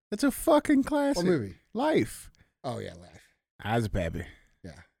 It's a fucking classic. What movie? Life. Oh, yeah, Life. How's your pappy?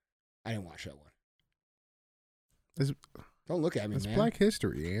 Yeah. I didn't watch that one. It's, Don't look at me, it's man. It's Black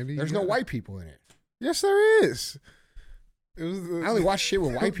History, Andy. There's no white people in it. Yes, there is. I only watch shit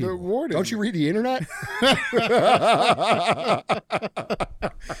with white people. Don't you read the internet?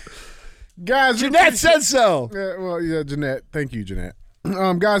 Guys, Jeanette said so. Yeah, well, yeah, Jeanette. Thank you, Jeanette.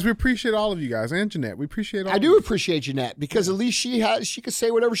 Guys, we appreciate all of you guys and Jeanette. We appreciate all. I do appreciate Jeanette because at least she can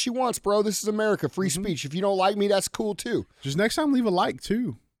say whatever she wants, bro. This is America, free speech. If you don't like me, that's cool too. Just next time, leave a like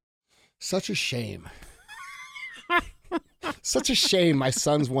too. Such a shame. Such a shame. My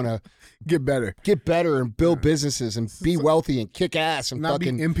sons want to get better, and build businesses and be wealthy and kick ass and not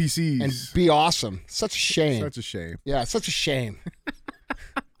fucking be NPCs and be awesome. Such a shame. Such a shame. Yeah, such a shame.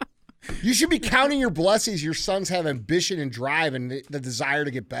 You should be counting your blessings. Your sons have ambition and drive and the desire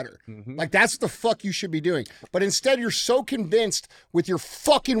to get better. Like, that's what the fuck you should be doing. But instead, you're so convinced with your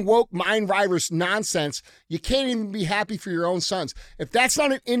fucking woke mind virus nonsense, you can't even be happy for your own sons. If that's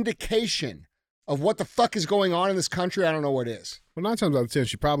not an indication of what the fuck is going on in this country, I don't know what is. Well, 9 times out of 10,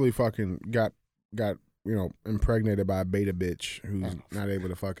 she probably fucking got impregnated by a beta bitch who's not able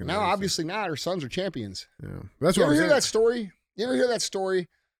to fucking. No, obviously not. Her sons are champions. Yeah, that's You what ever I'm hear saying. that story? You ever hear that story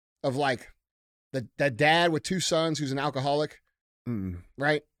of like that dad with 2 sons who's an alcoholic,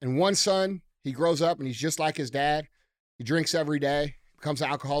 right? And one son, he grows up and he's just like his dad. He drinks every day, becomes an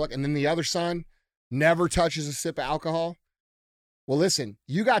alcoholic, and then the other son never touches a sip of alcohol. Well, listen,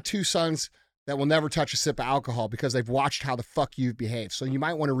 you got 2 sons that will never touch a sip of alcohol because they've watched how the fuck you've behaved. So you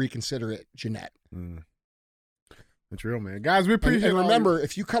might want to reconsider it, Jeanette. That's real, man. Guys, we appreciate And remember,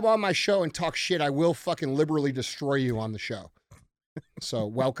 if you come on my show and talk shit, I will fucking liberally destroy you on the show. So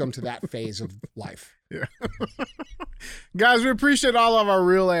welcome to that phase of life. Yeah. Guys, we appreciate all of our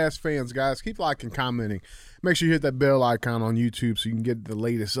real ass fans, guys. Keep liking, commenting. Make sure you hit that bell icon on YouTube so you can get the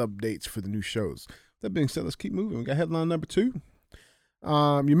latest updates for the new shows. That being said, let's keep moving. We got headline number 2.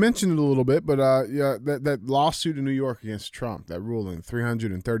 You mentioned it a little bit, but that lawsuit in New York against Trump, that ruling,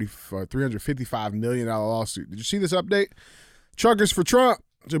 $355 million lawsuit. Did you see this update? Truckers for Trump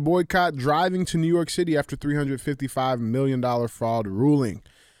to boycott driving to New York City after $355 million fraud ruling.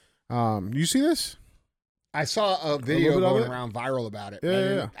 You see this? I saw a video going around viral about it.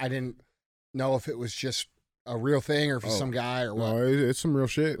 Yeah, I didn't know if it was just a real thing or if it's some guy or what. No, it's some real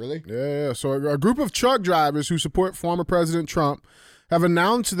shit. Really? Yeah. So a group of truck drivers who support former President Trump have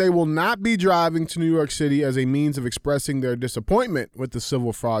announced they will not be driving to New York City as a means of expressing their disappointment with the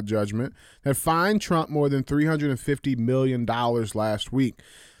civil fraud judgment that fined Trump more than $350 million last week.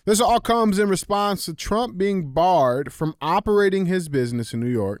 This all comes in response to Trump being barred from operating his business in New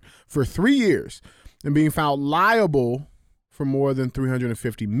York for 3 years and being found liable for more than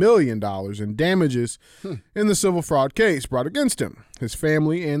 $350 million in damages in the civil fraud case brought against him, his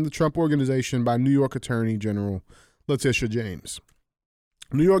family, and the Trump Organization by New York Attorney General Letitia James.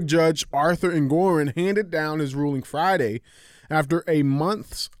 New York Judge Arthur Engoron handed down his ruling Friday after a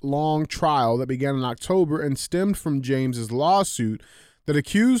months-long trial that began in October and stemmed from James's lawsuit that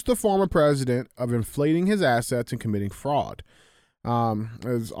accused the former president of inflating his assets and committing fraud.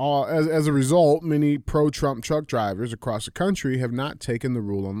 As a result, many pro-Trump truck drivers across the country have not taken the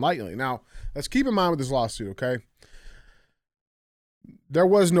ruling lightly. Now, let's keep in mind with this lawsuit, okay? There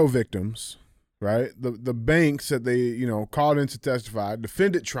was no victims. Right, the banks that they called in to testify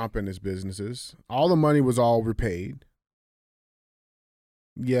defended Trump and his businesses. All the money was all repaid.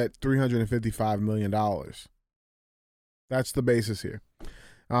 Yet $355 million. That's the basis here.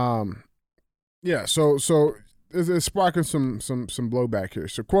 Yeah. So it's sparking some blowback here.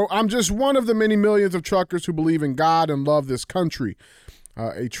 So quote, "I'm just one of the many millions of truckers who believe in God and love this country."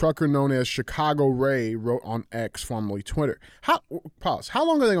 A trucker known as Chicago Ray wrote on X, formerly Twitter. How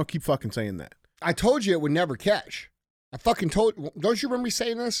long are they gonna keep fucking saying that? I told you it would never catch. I fucking told. Don't you remember me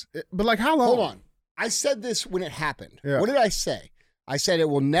saying this? But like, how long? Hold on. I said this when it happened. Yeah. What did I say? I said it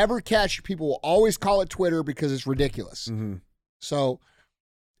will never catch. People will always call it Twitter because it's ridiculous. Mm-hmm. So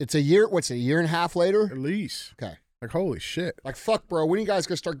it's a year. What's it, a year and a half later? At least. Okay. Like, holy shit. Like, fuck, bro. When are you guys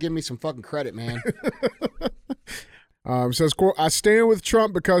gonna start giving me some fucking credit, man? Says, quote, "I stand with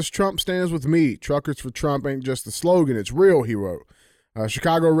Trump because Trump stands with me. Truckers for Trump ain't just a slogan. It's real," he wrote.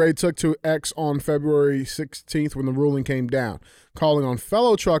 Chicago Ray took to X on February 16th when the ruling came down, calling on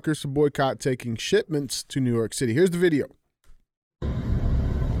fellow truckers to boycott taking shipments to New York City. Here's the video.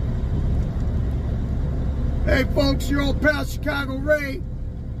 Hey folks, your old pal Chicago Ray.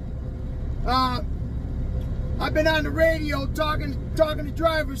 I've been on the radio talking to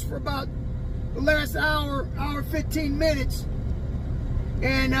drivers for about the last hour 15 minutes.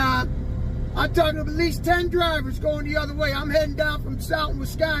 And I'm talking to at least 10 drivers going the other way. I'm heading down from Southern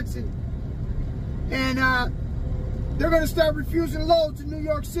Wisconsin. And they're going to start refusing loads in New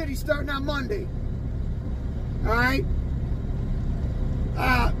York City starting on Monday. All right?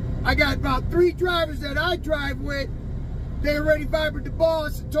 I got about 3 drivers that I drive with. They already vibrated the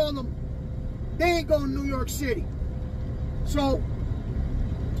boss and told them they ain't going to New York City. So,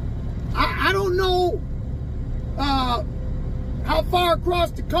 I don't know how far across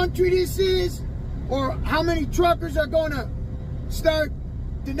the country this is, or how many truckers are going to start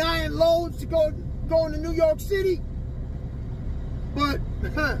denying loads to going to New York City. But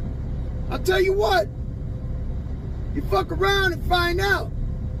I'll tell you what, you fuck around and find out.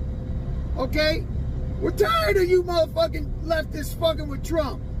 Okay? We're tired of you motherfucking leftists fucking with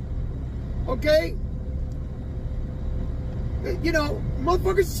Trump. Okay?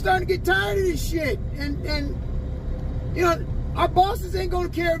 motherfuckers are starting to get tired of this shit. And you know, our bosses ain't gonna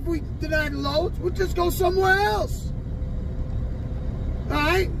care if we deny the loads. We'll just go somewhere else. All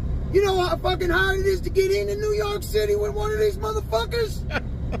right? You know how fucking hard it is to get into New York City with one of these motherfuckers?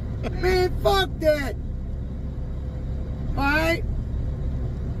 Man, fuck that. All right?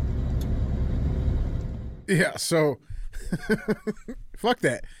 Yeah, so fuck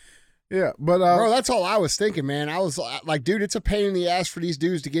that. Yeah, but bro, that's all I was thinking, man. I was like, dude, it's a pain in the ass for these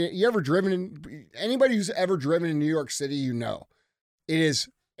dudes to get it. You ever driven in? Anybody who's ever driven in New York City, you know, it's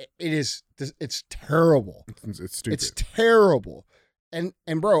terrible. It's stupid. It's terrible. And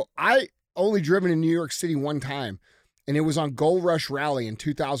bro, I only driven in New York City one time, and it was on Gold Rush Rally in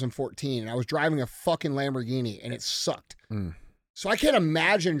 2014, and I was driving a fucking Lamborghini, and it sucked. So I can't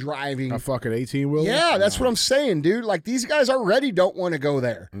imagine driving a fucking 18-wheeler. Yeah, that's what I'm saying, dude. Like, these guys already don't want to go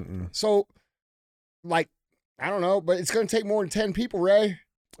there. So, like, I don't know, but it's going to take more than 10 people, Ray.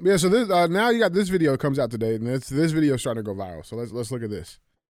 Yeah, so this now you got this video comes out today, and this video is starting to go viral. So let's look at this.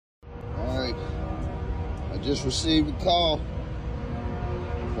 All right, I just received a call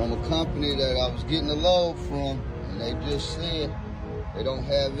from a company that I was getting a load from, and they just said they don't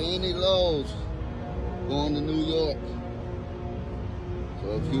have any loads going to New York.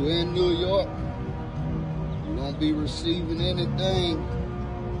 So if you're in New York, you won't be receiving anything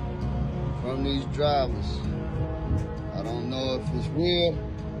from these drivers. I don't know if it's real,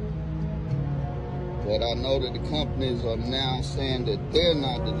 but I know that the companies are now saying that they're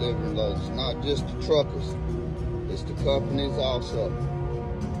not delivering loads. It's not just the truckers, it's the companies also.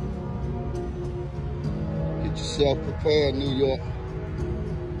 Get yourself prepared, New York.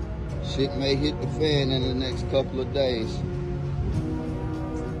 Shit may hit the fan in the next couple of days.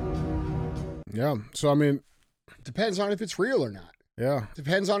 Yeah, so I mean, depends on if it's real or not. Yeah,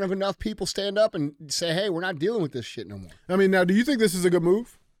 depends on if enough people stand up and say, "Hey, we're not dealing with this shit no more." I mean, now, do you think this is a good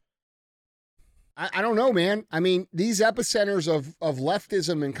move? I don't know, man. I mean, these epicenters of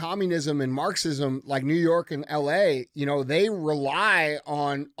leftism and communism and Marxism, like New York and LA, you know, they rely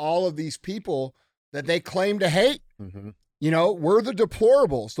on all of these people that they claim to hate. You know, we're the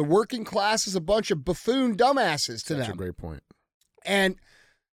deplorables. The working class is a bunch of buffoon dumbasses to them. That's a great point. And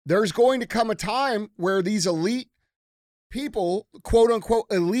there's going to come a time where these elite people, quote unquote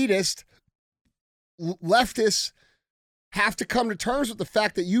elitist, leftists, have to come to terms with the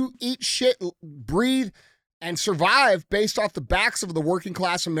fact that you eat shit, breathe, and survive based off the backs of the working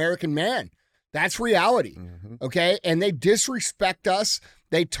class American man. That's reality. Okay? And they disrespect us.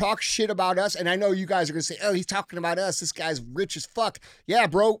 They talk shit about us. And I know you guys are going to say, oh, he's talking about us. This guy's rich as fuck. Yeah,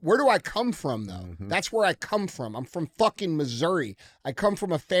 bro. Where do I come from, though? That's where I come from. I'm from fucking Missouri. I come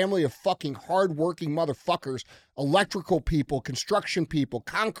from a family of fucking hardworking motherfuckers, electrical people, construction people,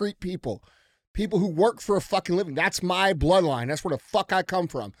 concrete people, people who work for a fucking living. That's my bloodline. That's where the fuck I come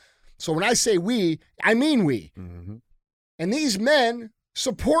from. So when I say we, I mean we. And these men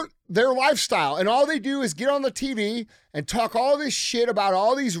support their lifestyle, and all they do is get on the TV and talk all this shit about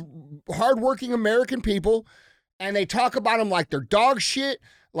all these hardworking American people, and they talk about them like they're dog shit,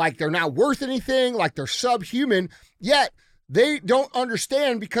 like they're not worth anything, like they're subhuman, yet they don't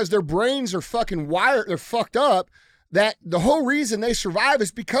understand, because their brains are fucking wired, they're fucked up, that the whole reason they survive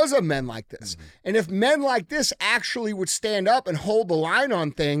is because of men like this. And if men like this actually would stand up and hold the line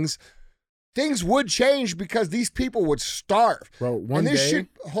on things, things would change, because these people would starve. Bro,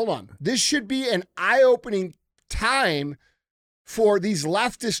 this should be an eye-opening time for these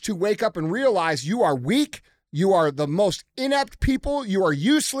leftists to wake up and realize you are weak, you are the most inept people, you are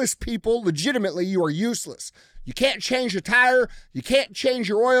useless people, legitimately you are useless. You can't change a tire, you can't change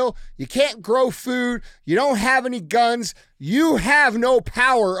your oil, you can't grow food, you don't have any guns, you have no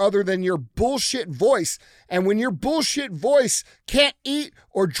power other than your bullshit voice. And when your bullshit voice can't eat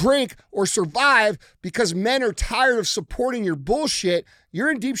or drink or survive because men are tired of supporting your bullshit, you're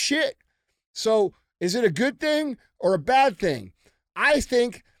in deep shit. So is it a good thing or a bad thing? I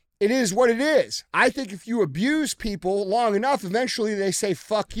think it is what it is. I think if you abuse people long enough, eventually they say,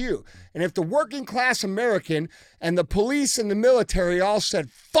 fuck you. And if the working class American and the police and the military all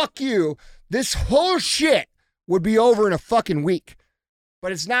said, fuck you, this whole shit would be over in a fucking week.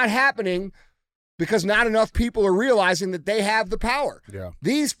 But it's not happening because not enough people are realizing that they have the power. Yeah.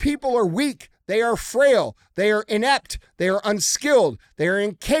 These people are weak. They are frail. They are inept. They are unskilled. They are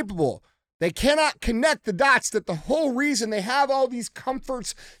incapable. They cannot connect the dots that the whole reason they have all these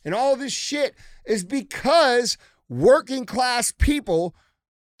comforts and all this shit is because working class people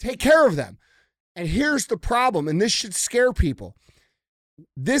take care of them. And here's the problem, and this should scare people.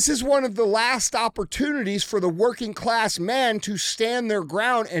 This is one of the last opportunities for the working class man to stand their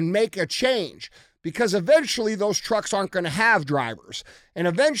ground and make a change, because eventually those trucks aren't going to have drivers. And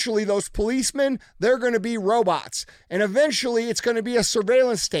eventually those policemen, they're going to be robots. And eventually it's going to be a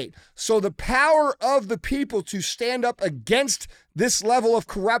surveillance state. So the power of the people to stand up against this level of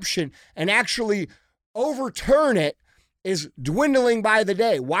corruption and actually overturn it is dwindling by the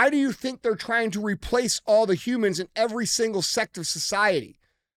day. Why do you think they're trying to replace all the humans in every single sector of society?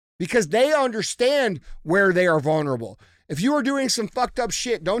 Because they understand where they are vulnerable. If you are doing some fucked up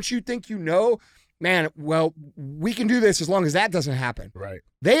shit, don't you think you know, man, well, we can do this as long as that doesn't happen. Right.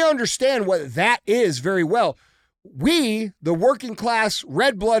 They understand what that is very well. We, the working class,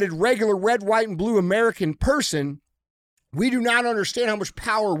 red-blooded, regular red, white, and blue American person, we do not understand how much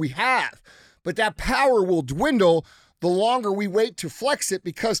power we have. But that power will dwindle the longer we wait to flex it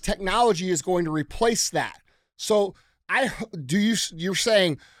because technology is going to replace that. So you're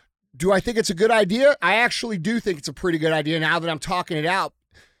saying, do I think it's a good idea? I actually do think it's a pretty good idea now that I'm talking it out,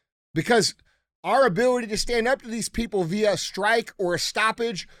 because our ability to stand up to these people via a strike or a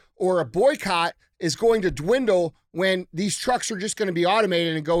stoppage or a boycott is going to dwindle when these trucks are just going to be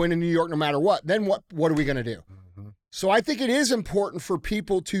automated and go into New York no matter what. Then what are we going to do? Mm-hmm. So I think it is important for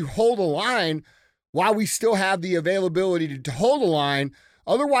people to hold a line while we still have the availability to hold a line.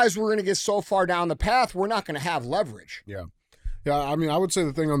 Otherwise, we're going to get so far down the path, we're not going to have leverage. Yeah. Yeah, I mean, I would say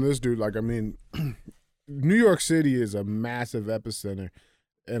the thing on this, dude, like, I mean, New York City is a massive epicenter,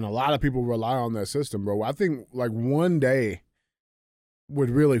 and a lot of people rely on that system, bro. I think, like, one day would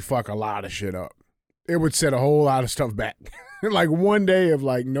really fuck a lot of shit up. It would set a whole lot of stuff back. Like, one day of,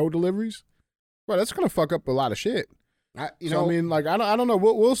 like, no deliveries, bro, that's going to fuck up a lot of shit. I mean, like, I don't know.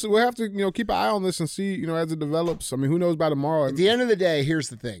 We'll see. We'll have to, keep an eye on this and see, as it develops. I mean, who knows by tomorrow? At the end of the day, here's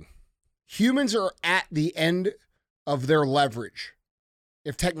the thing. Humans are at the end of their leverage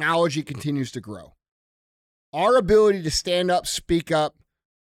if technology continues to grow. Our ability to stand up, speak up,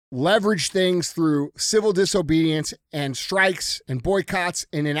 leverage things through civil disobedience and strikes and boycotts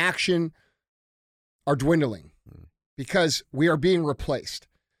and inaction are dwindling because we are being replaced.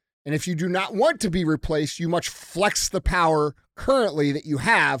 And if you do not want to be replaced, you must flex the power currently that you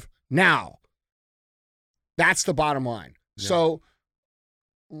have now. That's the bottom line. Yeah. So,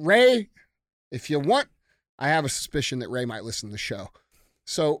 Ray, if you want, I have a suspicion that Ray might listen to the show.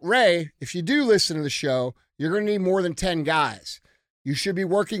 So, Ray, if you do listen to the show, you're going to need more than 10 guys. You should be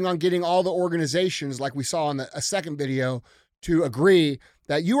working on getting all the organizations, like we saw in a second video, to agree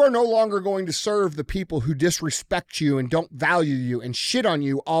that you are no longer going to serve the people who disrespect you and don't value you and shit on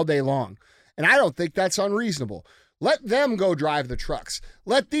you all day long. And I don't think that's unreasonable. Let them go drive the trucks.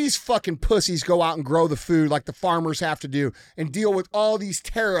 Let these fucking pussies go out and grow the food like the farmers have to do and deal with all these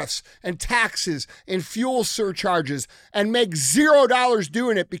tariffs and taxes and fuel surcharges and make $0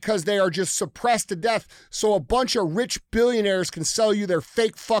 doing it because they are just suppressed to death so a bunch of rich billionaires can sell you their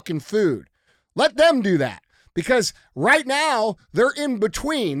fake fucking food. Let them do that. Because right now, they're in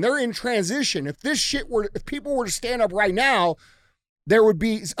between. They're in transition. If people were to stand up right now, there would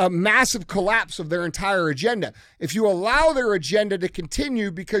be a massive collapse of their entire agenda. If you allow their agenda to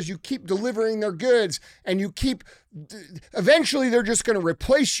continue because you keep delivering their goods and eventually they're just going to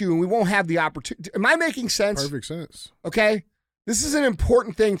replace you and we won't have the opportunity. Am I making sense? Perfect sense. Okay. This is an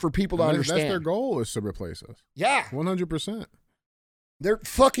important thing for people to understand. That's their goal, is to replace us. Yeah. 100%. They're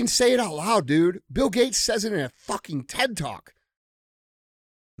fucking say it out loud, dude. Bill Gates says it in a fucking TED Talk.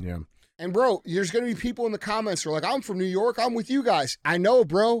 Yeah. And bro, there's going to be people in the comments who are like, I'm from New York. I'm with you guys. I know,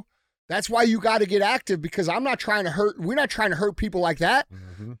 bro. That's why you got to get active, because we're not trying to hurt people like that.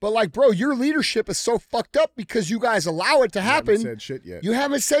 Mm-hmm. But like, bro, your leadership is so fucked up because you guys allow it to happen. You haven't said shit yet. You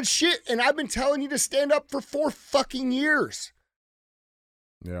haven't said shit. And I've been telling you to stand up for 4 fucking years.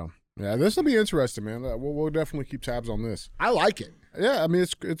 Yeah. Yeah, this will be interesting, man. We'll definitely keep tabs on this. I like it. Yeah, I mean,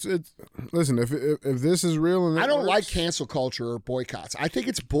 it's. Listen, if this is real, and I don't like cancel culture or boycotts. I think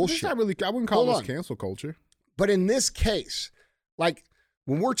it's bullshit. It's not really. I wouldn't call this cancel culture. But in this case, like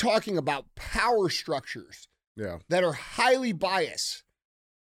when we're talking about power structures, that are highly biased,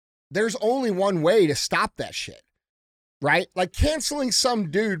 there's only one way to stop that shit, right? Like canceling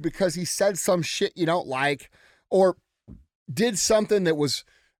some dude because he said some shit you don't like or did something that was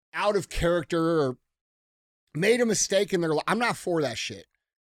out of character or made a mistake in their life. I'm not for that shit.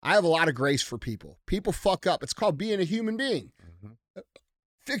 I have a lot of grace for people. People fuck up. It's called being a human being. Mm-hmm.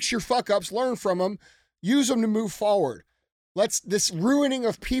 Fix your fuck ups, learn from them, use them to move forward. This ruining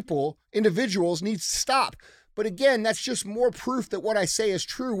of people, individuals, needs to stop. But again, that's just more proof that what I say is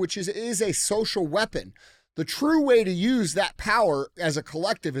true, which is it is a social weapon. The true way to use that power as a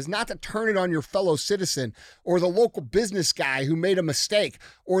collective is not to turn it on your fellow citizen or the local business guy who made a mistake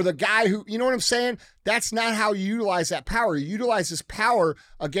or the guy who, you know what I'm saying? That's not how you utilize that power. You utilize this power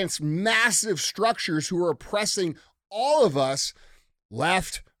against massive structures who are oppressing all of us,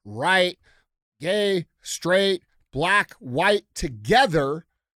 left, right, gay, straight, black, white, together.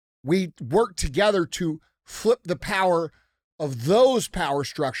 We work together to flip the power of those power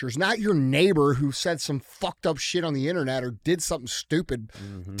structures, not your neighbor who said some fucked up shit on the internet or did something stupid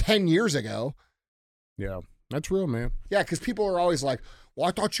 10 years ago. Yeah, that's real, man. Yeah, because people are always like, well,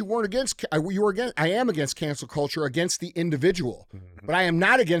 I thought you weren't against, you were against, I am against cancel culture, against the individual. But I am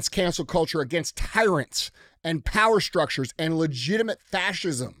not against cancel culture, against tyrants and power structures and legitimate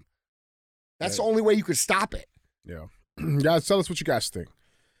fascism. That's the only way you could stop it. Yeah. Guys, tell us what you guys think.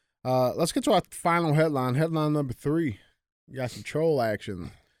 Let's get to our final headline. Headline number 3. You got some troll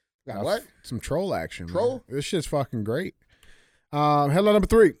action. Got what? Some troll action. Troll? Man. This shit's fucking great. Headline number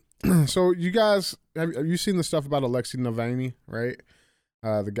 3. So you guys, have you seen the stuff about Alexei Navalny, right?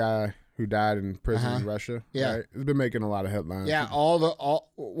 The guy who died in prison in Russia. Yeah. Right? It's been making a lot of headlines. Yeah,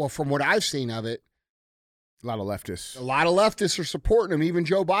 well, from what I've seen of it, a lot of leftists. A lot of leftists are supporting him. Even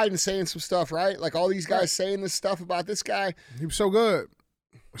Joe Biden saying some stuff, right? Like all these guys saying this stuff about this guy. He was so good.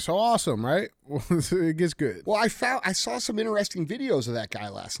 So awesome, right? It gets good. Well, I saw some interesting videos of that guy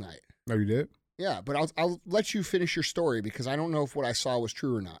last night. Oh, you did? Yeah, but I'll let you finish your story because I don't know if what I saw was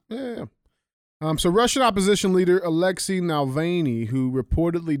true or not. Yeah. So Russian opposition leader Alexei Navalny, who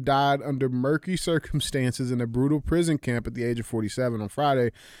reportedly died under murky circumstances in a brutal prison camp at the age of 47 on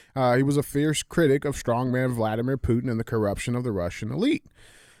Friday, he was a fierce critic of strongman Vladimir Putin and the corruption of the Russian elite.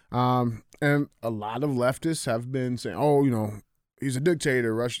 And a lot of leftists have been saying, oh, he's a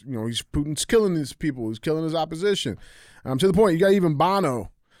dictator. Putin's killing these people. He's killing his opposition. To the point, you got even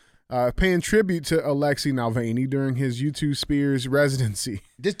Bono paying tribute to Alexei Navalny during his U2 Spears residency.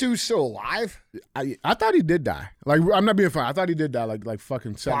 This dude's still alive? I thought he did die. Like, I'm not being funny. I thought he did die like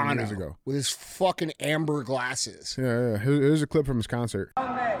fucking 7 years ago. With his fucking amber glasses. Yeah. Here's a clip from his concert.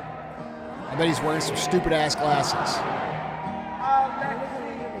 I bet he's wearing some stupid ass glasses.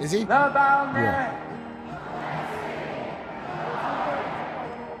 Is he? Yeah.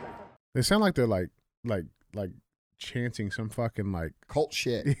 They sound like they're like chanting some fucking like cult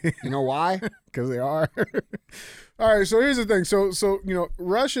shit. You know why? Because they are. All right, so here's the thing. So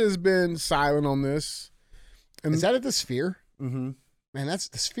Russia has been silent on this. And is that at the Sphere? Mm-hmm. Man,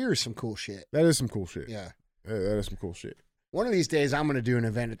 the Sphere is some cool shit. That is some cool shit. Yeah. That is some cool shit. One of these days, I'm going to do an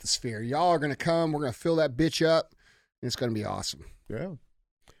event at the Sphere. Y'all are going to come. We're going to fill that bitch up. And it's going to be awesome. Yeah.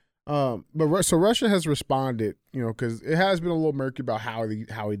 So Russia has responded, because it has been a little murky about how he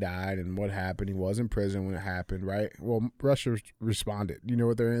died and what happened. He was in prison when it happened, right? Well, Russia responded. You know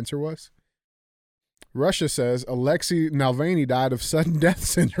what their answer was? Russia says Alexei Navalny died of sudden death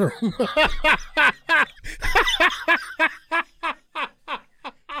syndrome.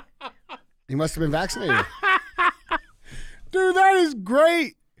 He must have been vaccinated. Dude, that is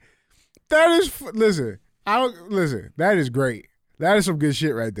great. That is great. That is some good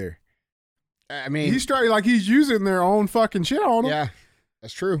shit right there. I mean, he's using their own fucking shit on him. Yeah,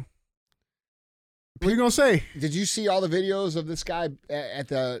 that's true. What are you gonna say? Did you see all the videos of this guy at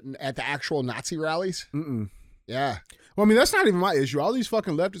the actual Nazi rallies? Mm-mm. Yeah. Well, I mean, that's not even my issue. All these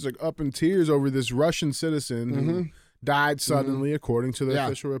fucking leftists are up in tears over this Russian citizen who died suddenly, according to the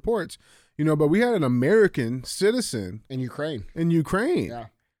official reports. But we had an American citizen in Ukraine. Yeah.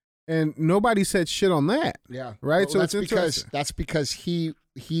 And nobody said shit on that. Yeah. Right? Well, that's because he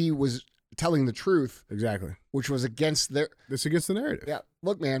was telling the truth. Exactly. Which was against the narrative. Yeah.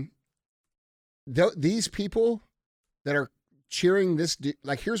 Look, man, these people that are cheering this,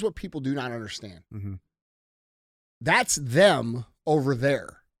 here's what people do not understand. Mm-hmm. That's them over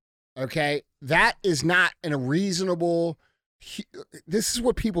there. Okay? That is not a reasonable. This is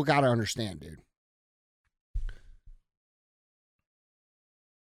what people got to understand, dude.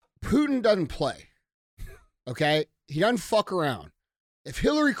 Putin doesn't play. Okay? He doesn't fuck around. If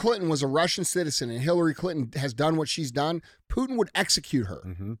Hillary Clinton was a Russian citizen and Hillary Clinton has done what she's done, Putin would execute her.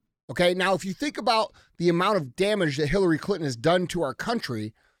 Mm-hmm. Okay? Now, if you think about the amount of damage that Hillary Clinton has done to our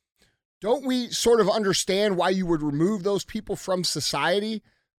country, don't we sort of understand why you would remove those people from society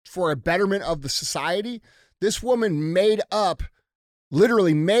for a betterment of the society? This woman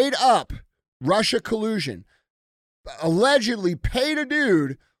literally made up Russia collusion, allegedly paid a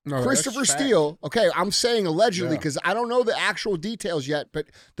dude, Christopher Steele. Okay, I'm saying allegedly because I don't know the actual details yet, but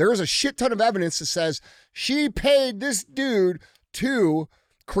there is a shit ton of evidence that says she paid this dude to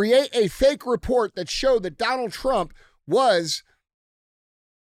create a fake report that showed that Donald Trump was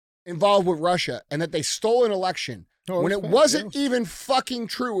involved with Russia and that they stole an election when it wasn't even fucking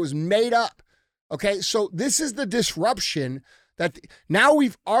true. It was made up. Okay, so this is the disruption that now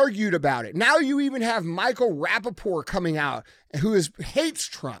we've argued about it. Now you even have Michael Rappaport coming out who hates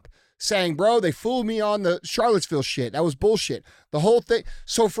Trump saying, bro, they fooled me on the Charlottesville shit. That was bullshit. The whole thing.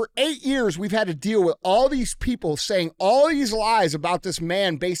 So for 8 years, we've had to deal with all these people saying all these lies about this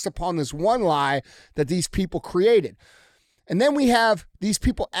man based upon this one lie that these people created. And then we have these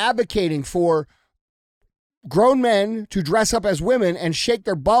people advocating for grown men to dress up as women and shake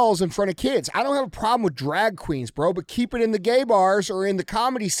their balls in front of kids. I don't have a problem with drag queens, bro, but keep it in the gay bars or in the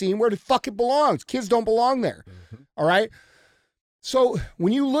comedy scene where the fuck it belongs. Kids don't belong there. Mm-hmm. All right? So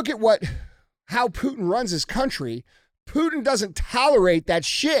when you look at how Putin runs his country, Putin doesn't tolerate that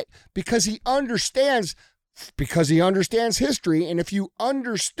shit because he understands history. And if you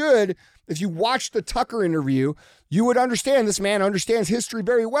watched the Tucker interview, you would understand this man understands history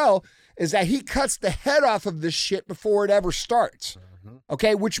very well, is that he cuts the head off of this shit before it ever starts.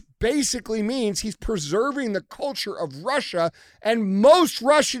 Okay, which basically means he's preserving the culture of Russia, and most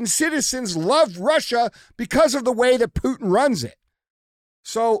Russian citizens love Russia because of the way that Putin runs it.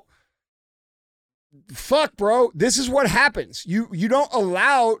 So, fuck, bro, this is what happens. You don't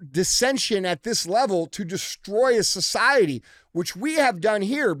allow dissension at this level to destroy a society, which we have done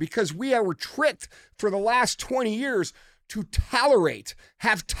here because we were tricked for the last 20 years to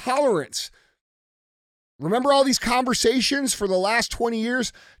have tolerance. Remember all these conversations for the last 20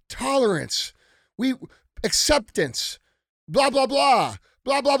 years? Tolerance, acceptance, blah, blah, blah,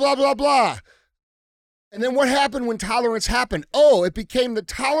 blah, blah, blah, blah, blah. And then what happened when tolerance happened? Oh, it became the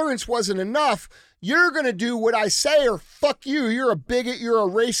tolerance wasn't enough. You're going to do what I say or fuck you. You're a bigot. You're a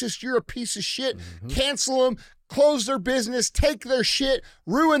racist. You're a piece of shit. Mm-hmm. Cancel them, close their business, take their shit,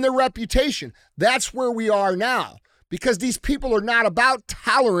 ruin their reputation. That's where we are now. Because these people are not about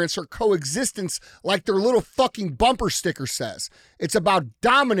tolerance or coexistence like their little fucking bumper sticker says. It's about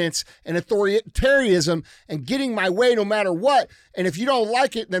dominance and authoritarianism and getting my way no matter what. And if you don't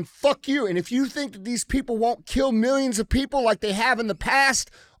like it, then fuck you. And if you think that these people won't kill millions of people like they have in the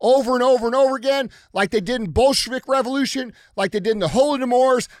past, over and over and over again, like they did in Bolshevik Revolution, like they did in the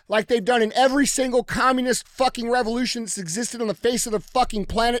Holodomors, like they've done in every single communist fucking revolution that's existed on the face of the fucking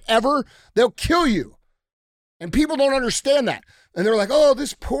planet ever, they'll kill you. And people don't understand that. And they're like, oh,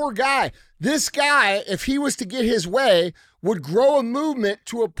 this poor guy. This guy, if he was to get his way, would grow a movement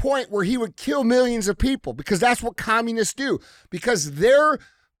to a point where he would kill millions of people because that's what communists do. Because their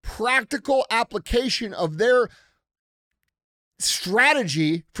practical application of their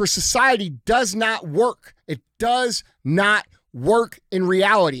strategy for society does not work. It does not work in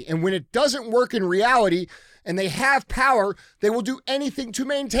reality. And when it doesn't work in reality, and they have power, they will do anything to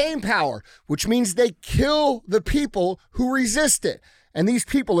maintain power, which means they kill the people who resist it. And these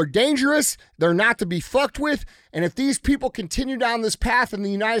people are dangerous. They're not to be fucked with. And if these people continue down this path in the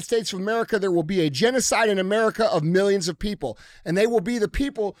United States of America, there will be a genocide in America of millions of people. And they will be the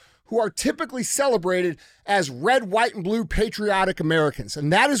people who are typically celebrated as red, white, and blue patriotic Americans.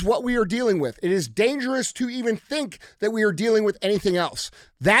 And that is what we are dealing with. It is dangerous to even think that we are dealing with anything else.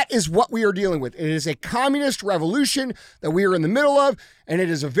 That is what we are dealing with. It is a communist revolution that we are in the middle of, and it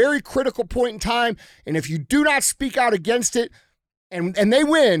is a very critical point in time. And if you do not speak out against it, and they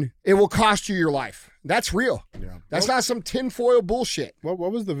win, it will cost you your life. That's real. Yeah. That's not some tinfoil bullshit. What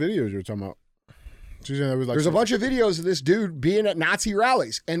was the videos you were talking about? There's a bunch of videos of this dude being at Nazi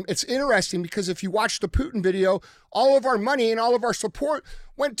rallies. And it's interesting because if you watch the Putin video, all of our money and all of our support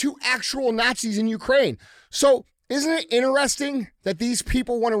went to actual Nazis in Ukraine. So isn't it interesting that these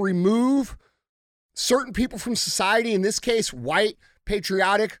people want to remove certain people from society, in this case, white,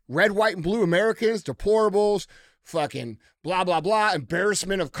 patriotic, red, white, and blue Americans, deplorables, fucking blah, blah, blah,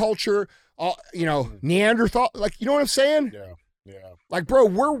 embarrassment of culture, all, Neanderthal, like, you know what I'm saying? Yeah. Like, bro,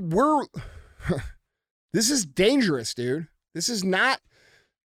 we're this is dangerous, dude. This is not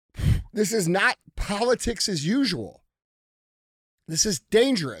politics as usual. This is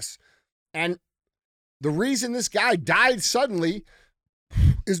dangerous. And the reason this guy died suddenly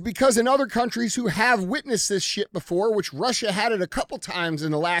is because in other countries who have witnessed this shit before, which Russia had it a couple times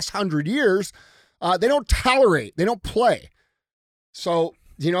in the last 100 years, they don't tolerate, they don't play. So,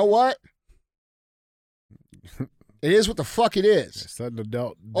 you know what? It is what the fuck it is.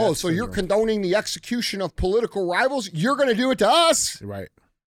 So you're condoning the execution of political rivals? You're going to do it to us? Right.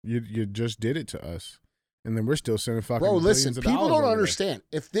 You just did it to us. And then we're still sending fucking Bro, listen, people don't understand.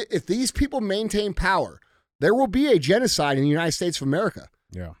 If these people maintain power, there will be a genocide in the United States of America.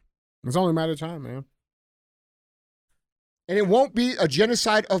 Yeah. It's only a matter of time, man. And it won't be a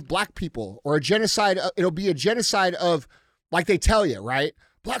genocide of black people or a genocide. It'll be a genocide of, like they tell you, right?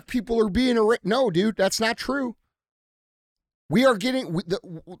 Black people are being erased. No, dude, that's not true. We are getting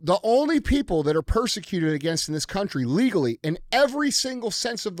the only people that are persecuted against in this country legally in every single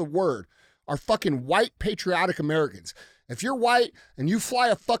sense of the word are fucking white patriotic Americans. If you're white and you fly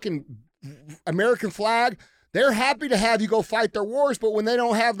a fucking American flag, they're happy to have you go fight their wars, but when they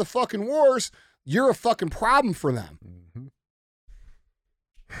don't have the fucking wars, you're a fucking problem for them. Mm-hmm.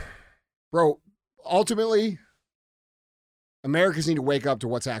 Bro, ultimately, Americans need to wake up to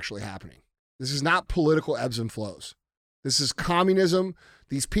what's actually happening. This is not political ebbs and flows. This is communism.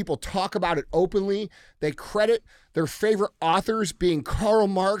 These people talk about it openly. They credit their favorite authors being Karl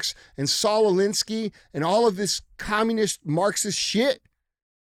Marx and Saul Alinsky and all of this communist Marxist shit.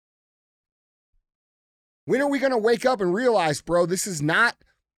 When are we going to wake up and realize, bro, this is not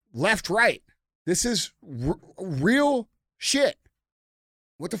left-right. This is real shit.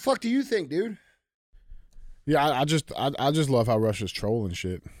 What the fuck do you think, dude? Yeah, I just love how Russia's trolling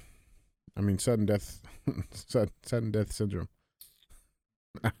shit. I mean, sudden death syndrome.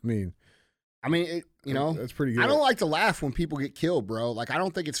 I mean, it, you know, that's pretty good. I don't like to laugh when people get killed, bro. Like, I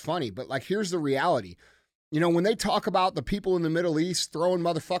don't think it's funny, but like, here's the reality. You know, when they talk about the people in the Middle East throwing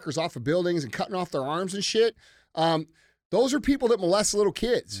motherfuckers off of buildings and cutting off their arms and shit, those are people that molest little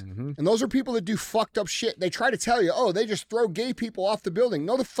kids. Mm-hmm. And those are people that do fucked up shit. They try to tell you, oh, they just throw gay people off the building.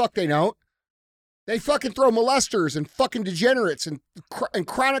 No, the fuck they don't. They fucking throw molesters and fucking degenerates and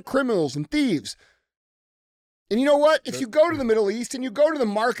chronic criminals and thieves. And you know what? If you go to the Middle East and you go to the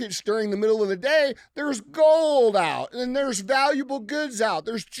markets during the middle of the day, there's gold out and there's valuable goods out.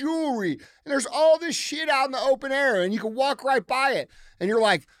 There's jewelry and there's all this shit out in the open air and you can walk right by it. And you're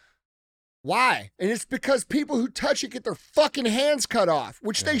like, why? And it's because people who touch it get their fucking hands cut off,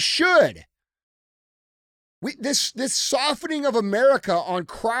 which they should. This softening of America on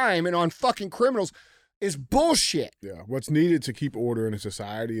crime and on fucking criminals is bullshit. Yeah, what's needed to keep order in a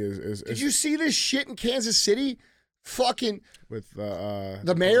society is Did you see this shit in Kansas City? Fucking with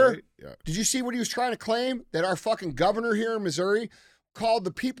the mayor? Yeah. Did you see what he was trying to claim? That our fucking governor here in Missouri called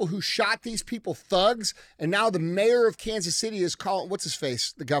the people who shot these people thugs, and now the mayor of Kansas City is calling, what's his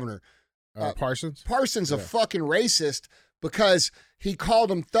face? The governor. Parsons? Parsons, a fucking racist because he called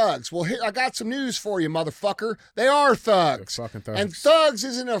them thugs. Well, here, I got some news for you, motherfucker. They are thugs. They're fucking thugs. And thugs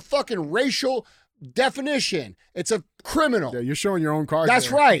isn't a fucking racial definition. It's a criminal. Yeah, you're showing your own card. That's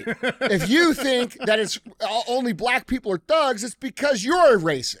there. right. If you think that it's only black people are thugs, it's because you're a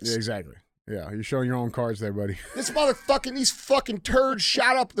racist. Yeah, exactly. Yeah, you're showing your own cards there, buddy. This motherfucking, these fucking turds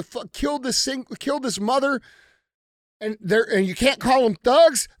shot up killed this mother, and you can't call them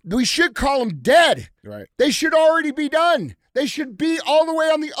thugs. We should call them dead. Right. They should already be done. They should be all the way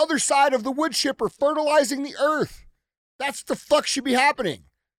on the other side of the wood chipper, fertilizing the earth. That's the fuck should be happening.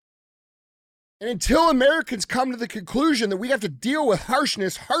 And until Americans come to the conclusion that we have to deal with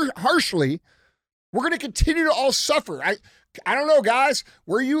harshness harshly, we're going to continue to all suffer. I don't know, guys.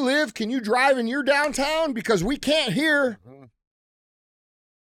 Where you live, can you drive in your downtown? Because we can't here.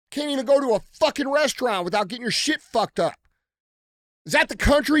 Can't even go to a fucking restaurant without getting your shit fucked up. Is that the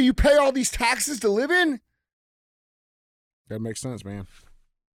country you pay all these taxes to live in? That makes sense, man.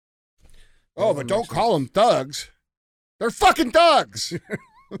 Oh, but don't call them thugs. They're fucking thugs.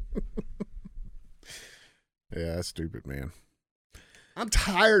 Yeah, that's stupid, man. I'm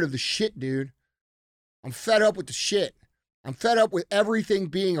tired of the shit, dude. I'm fed up with the shit. I'm fed up with everything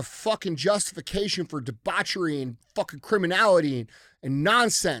being a fucking justification for debauchery and fucking criminality and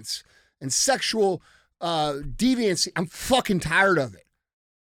nonsense and sexual deviancy. I'm fucking tired of it.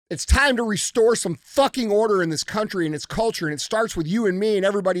 It's time to restore some fucking order in this country and its culture, and it starts with you and me and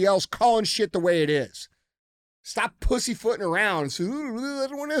everybody else calling shit the way it is. Stop pussyfooting around and say, I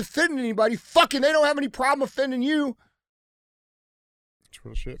don't want to offend anybody. Fucking, they don't have any problem offending you. That's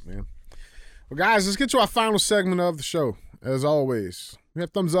real shit, man. Well, guys, let's get to our final segment of the show. As always, we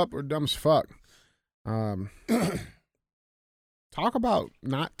have thumbs up or dumb as fuck. Talk about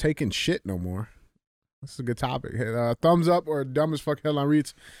not taking shit no more. This is a good topic. Thumbs up or dumb as fuck headline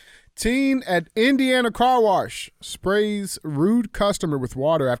reads, teen at Indiana car wash sprays rude customer with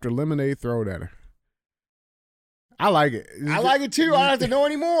water after lemonade thrown at her. I like it. I like it too. I don't have to know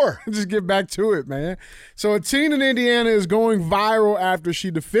anymore. Just get back to it, man. So a teen in Indiana is going viral after she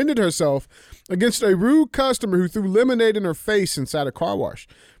defended herself against a rude customer who threw lemonade in her face inside a car wash.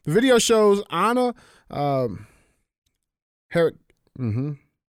 The video shows Anna Herrick.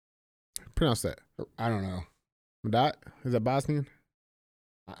 Pronounce that. I don't know. Madat? Is that Bosnian?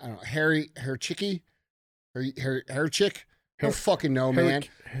 I don't know. Herchicky? Herchick? I don't fucking know, man.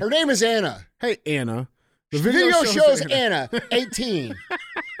 Her name is Anna. Hey, Anna. The video shows Anna, 18.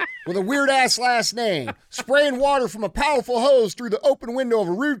 with a weird-ass last name, spraying water from a powerful hose through the open window of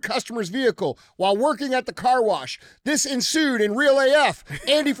a rude customer's vehicle while working at the car wash. This ensued in Real AF,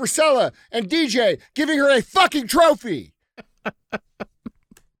 Andy Frisella, and DJ giving her a fucking trophy.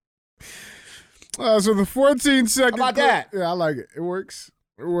 So the 14-second How about that? Yeah, I like it. It works.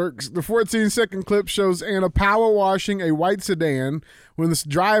 It works. The 14-second clip shows Anna power washing a white sedan when the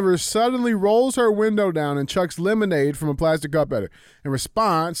driver suddenly rolls her window down and chucks lemonade from a plastic cup at her. In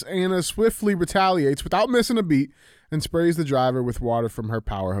response, Anna swiftly retaliates without missing a beat and sprays the driver with water from her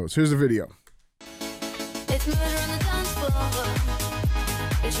power hose. Here's the video. It's murder on the dance floor,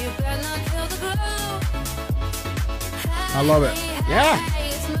 but you better not kill the girl. I love it. Yeah.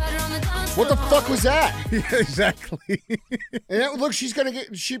 It's murder on the dance What the floor. fuck was that? Yeah, exactly. And look, she's gonna get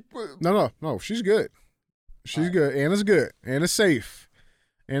No, she's good. She's good. Anna's good. Anna's safe.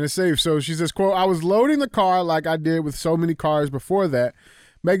 Anna's safe. So she says, quote, I was loading the car like I did with so many cars before that,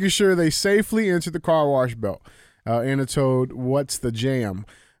 making sure they safely entered the car wash belt. Anna told What's the Jam?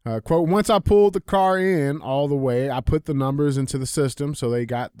 Quote, once I pulled the car in all the way, I put the numbers into the system so they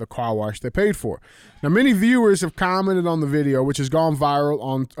got the car wash they paid for. Now, many viewers have commented on the video, which has gone viral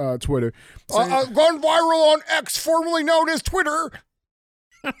on Twitter. gone viral on X, formerly known as Twitter.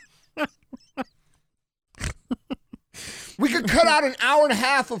 We could cut out an hour and a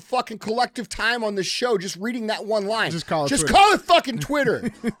half of fucking collective time on this show just reading that one line. Just call it Twitter. Call it fucking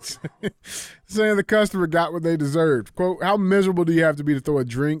Twitter. Saying the customer got what they deserved. Quote, how miserable do you have to be to throw a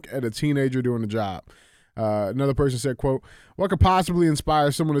drink at a teenager doing the job? Another person said, quote, what could possibly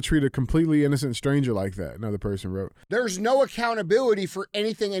inspire someone to treat a completely innocent stranger like that? Another person wrote. There's no accountability for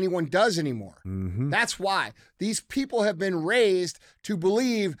anything anyone does anymore. That's why. These people have been raised to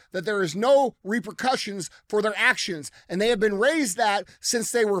believe that there is no repercussions for their actions. And they have been raised that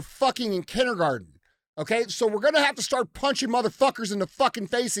since they were fucking in kindergarten. Okay? So we're going to have to start punching motherfuckers in the fucking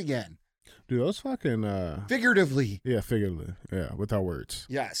face again. Dude, those fucking... Figuratively. Yeah, figuratively. Yeah, with our words.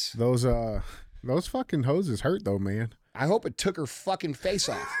 Yes. Those fucking hoses hurt, though, man. I hope it took her fucking face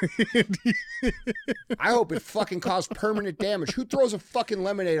off. I hope it fucking caused permanent damage. Who throws a fucking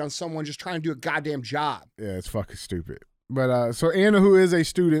lemonade on someone just trying to do a goddamn job? Yeah, it's fucking stupid. But so Anna, who is a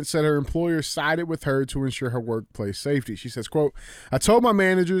student, said her employer sided with her to ensure her workplace safety. She says, quote, I told my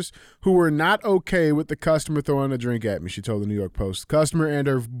managers who were not okay with the customer throwing a drink at me, she told the New York Post. The customer and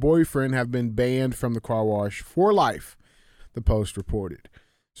her boyfriend have been banned from the car wash for life, the Post reported.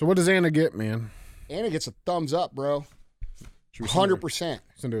 So what does Anna get, man? Anna gets a thumbs up, bro. 100%.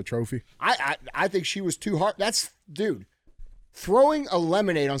 Send her a trophy. I think she was too hard. That's, dude, throwing a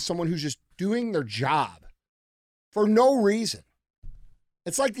lemonade on someone who's just doing their job for no reason.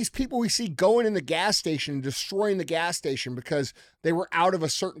 It's like these people we see going in the gas station and destroying the gas station because they were out of a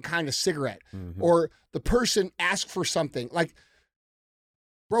certain kind of cigarette. Or the person asked for something. Like,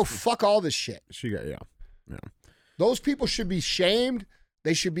 bro, fuck all this shit. Yeah. Those people should be shamed.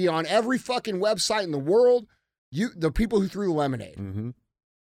 They should be on every fucking website in the world. The people who threw the lemonade.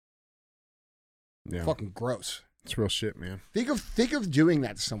 Yeah. Fucking gross. It's real shit, man. Think of doing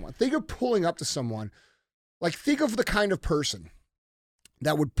that to someone. Think of pulling up to someone. Like, think of the kind of person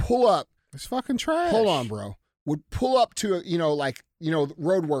that would pull up. It's fucking trash. Hold on, bro. Would pull up to,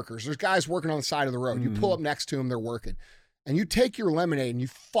 road workers. There's guys working on the side of the road. You pull up next to them, they're working. And you take your lemonade and you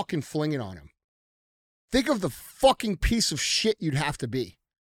fucking fling it on them. Think of the fucking piece of shit you'd have to be.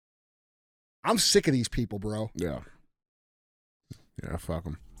 I'm sick of these people, bro. Yeah, fuck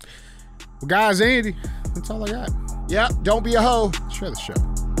them. Well, guys, Andy, that's all I got. Yeah, don't be a hoe. Share the show.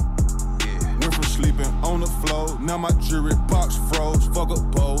 Went from sleeping on the floor, now my jewelry box froze. Fuck a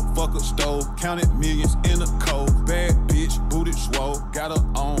bowl, fuck a stove, counted millions in a cold. Bad bitch, booted swole, got her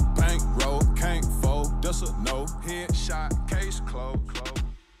on bankroll, can't fold, that's a no. Headshot, case closed.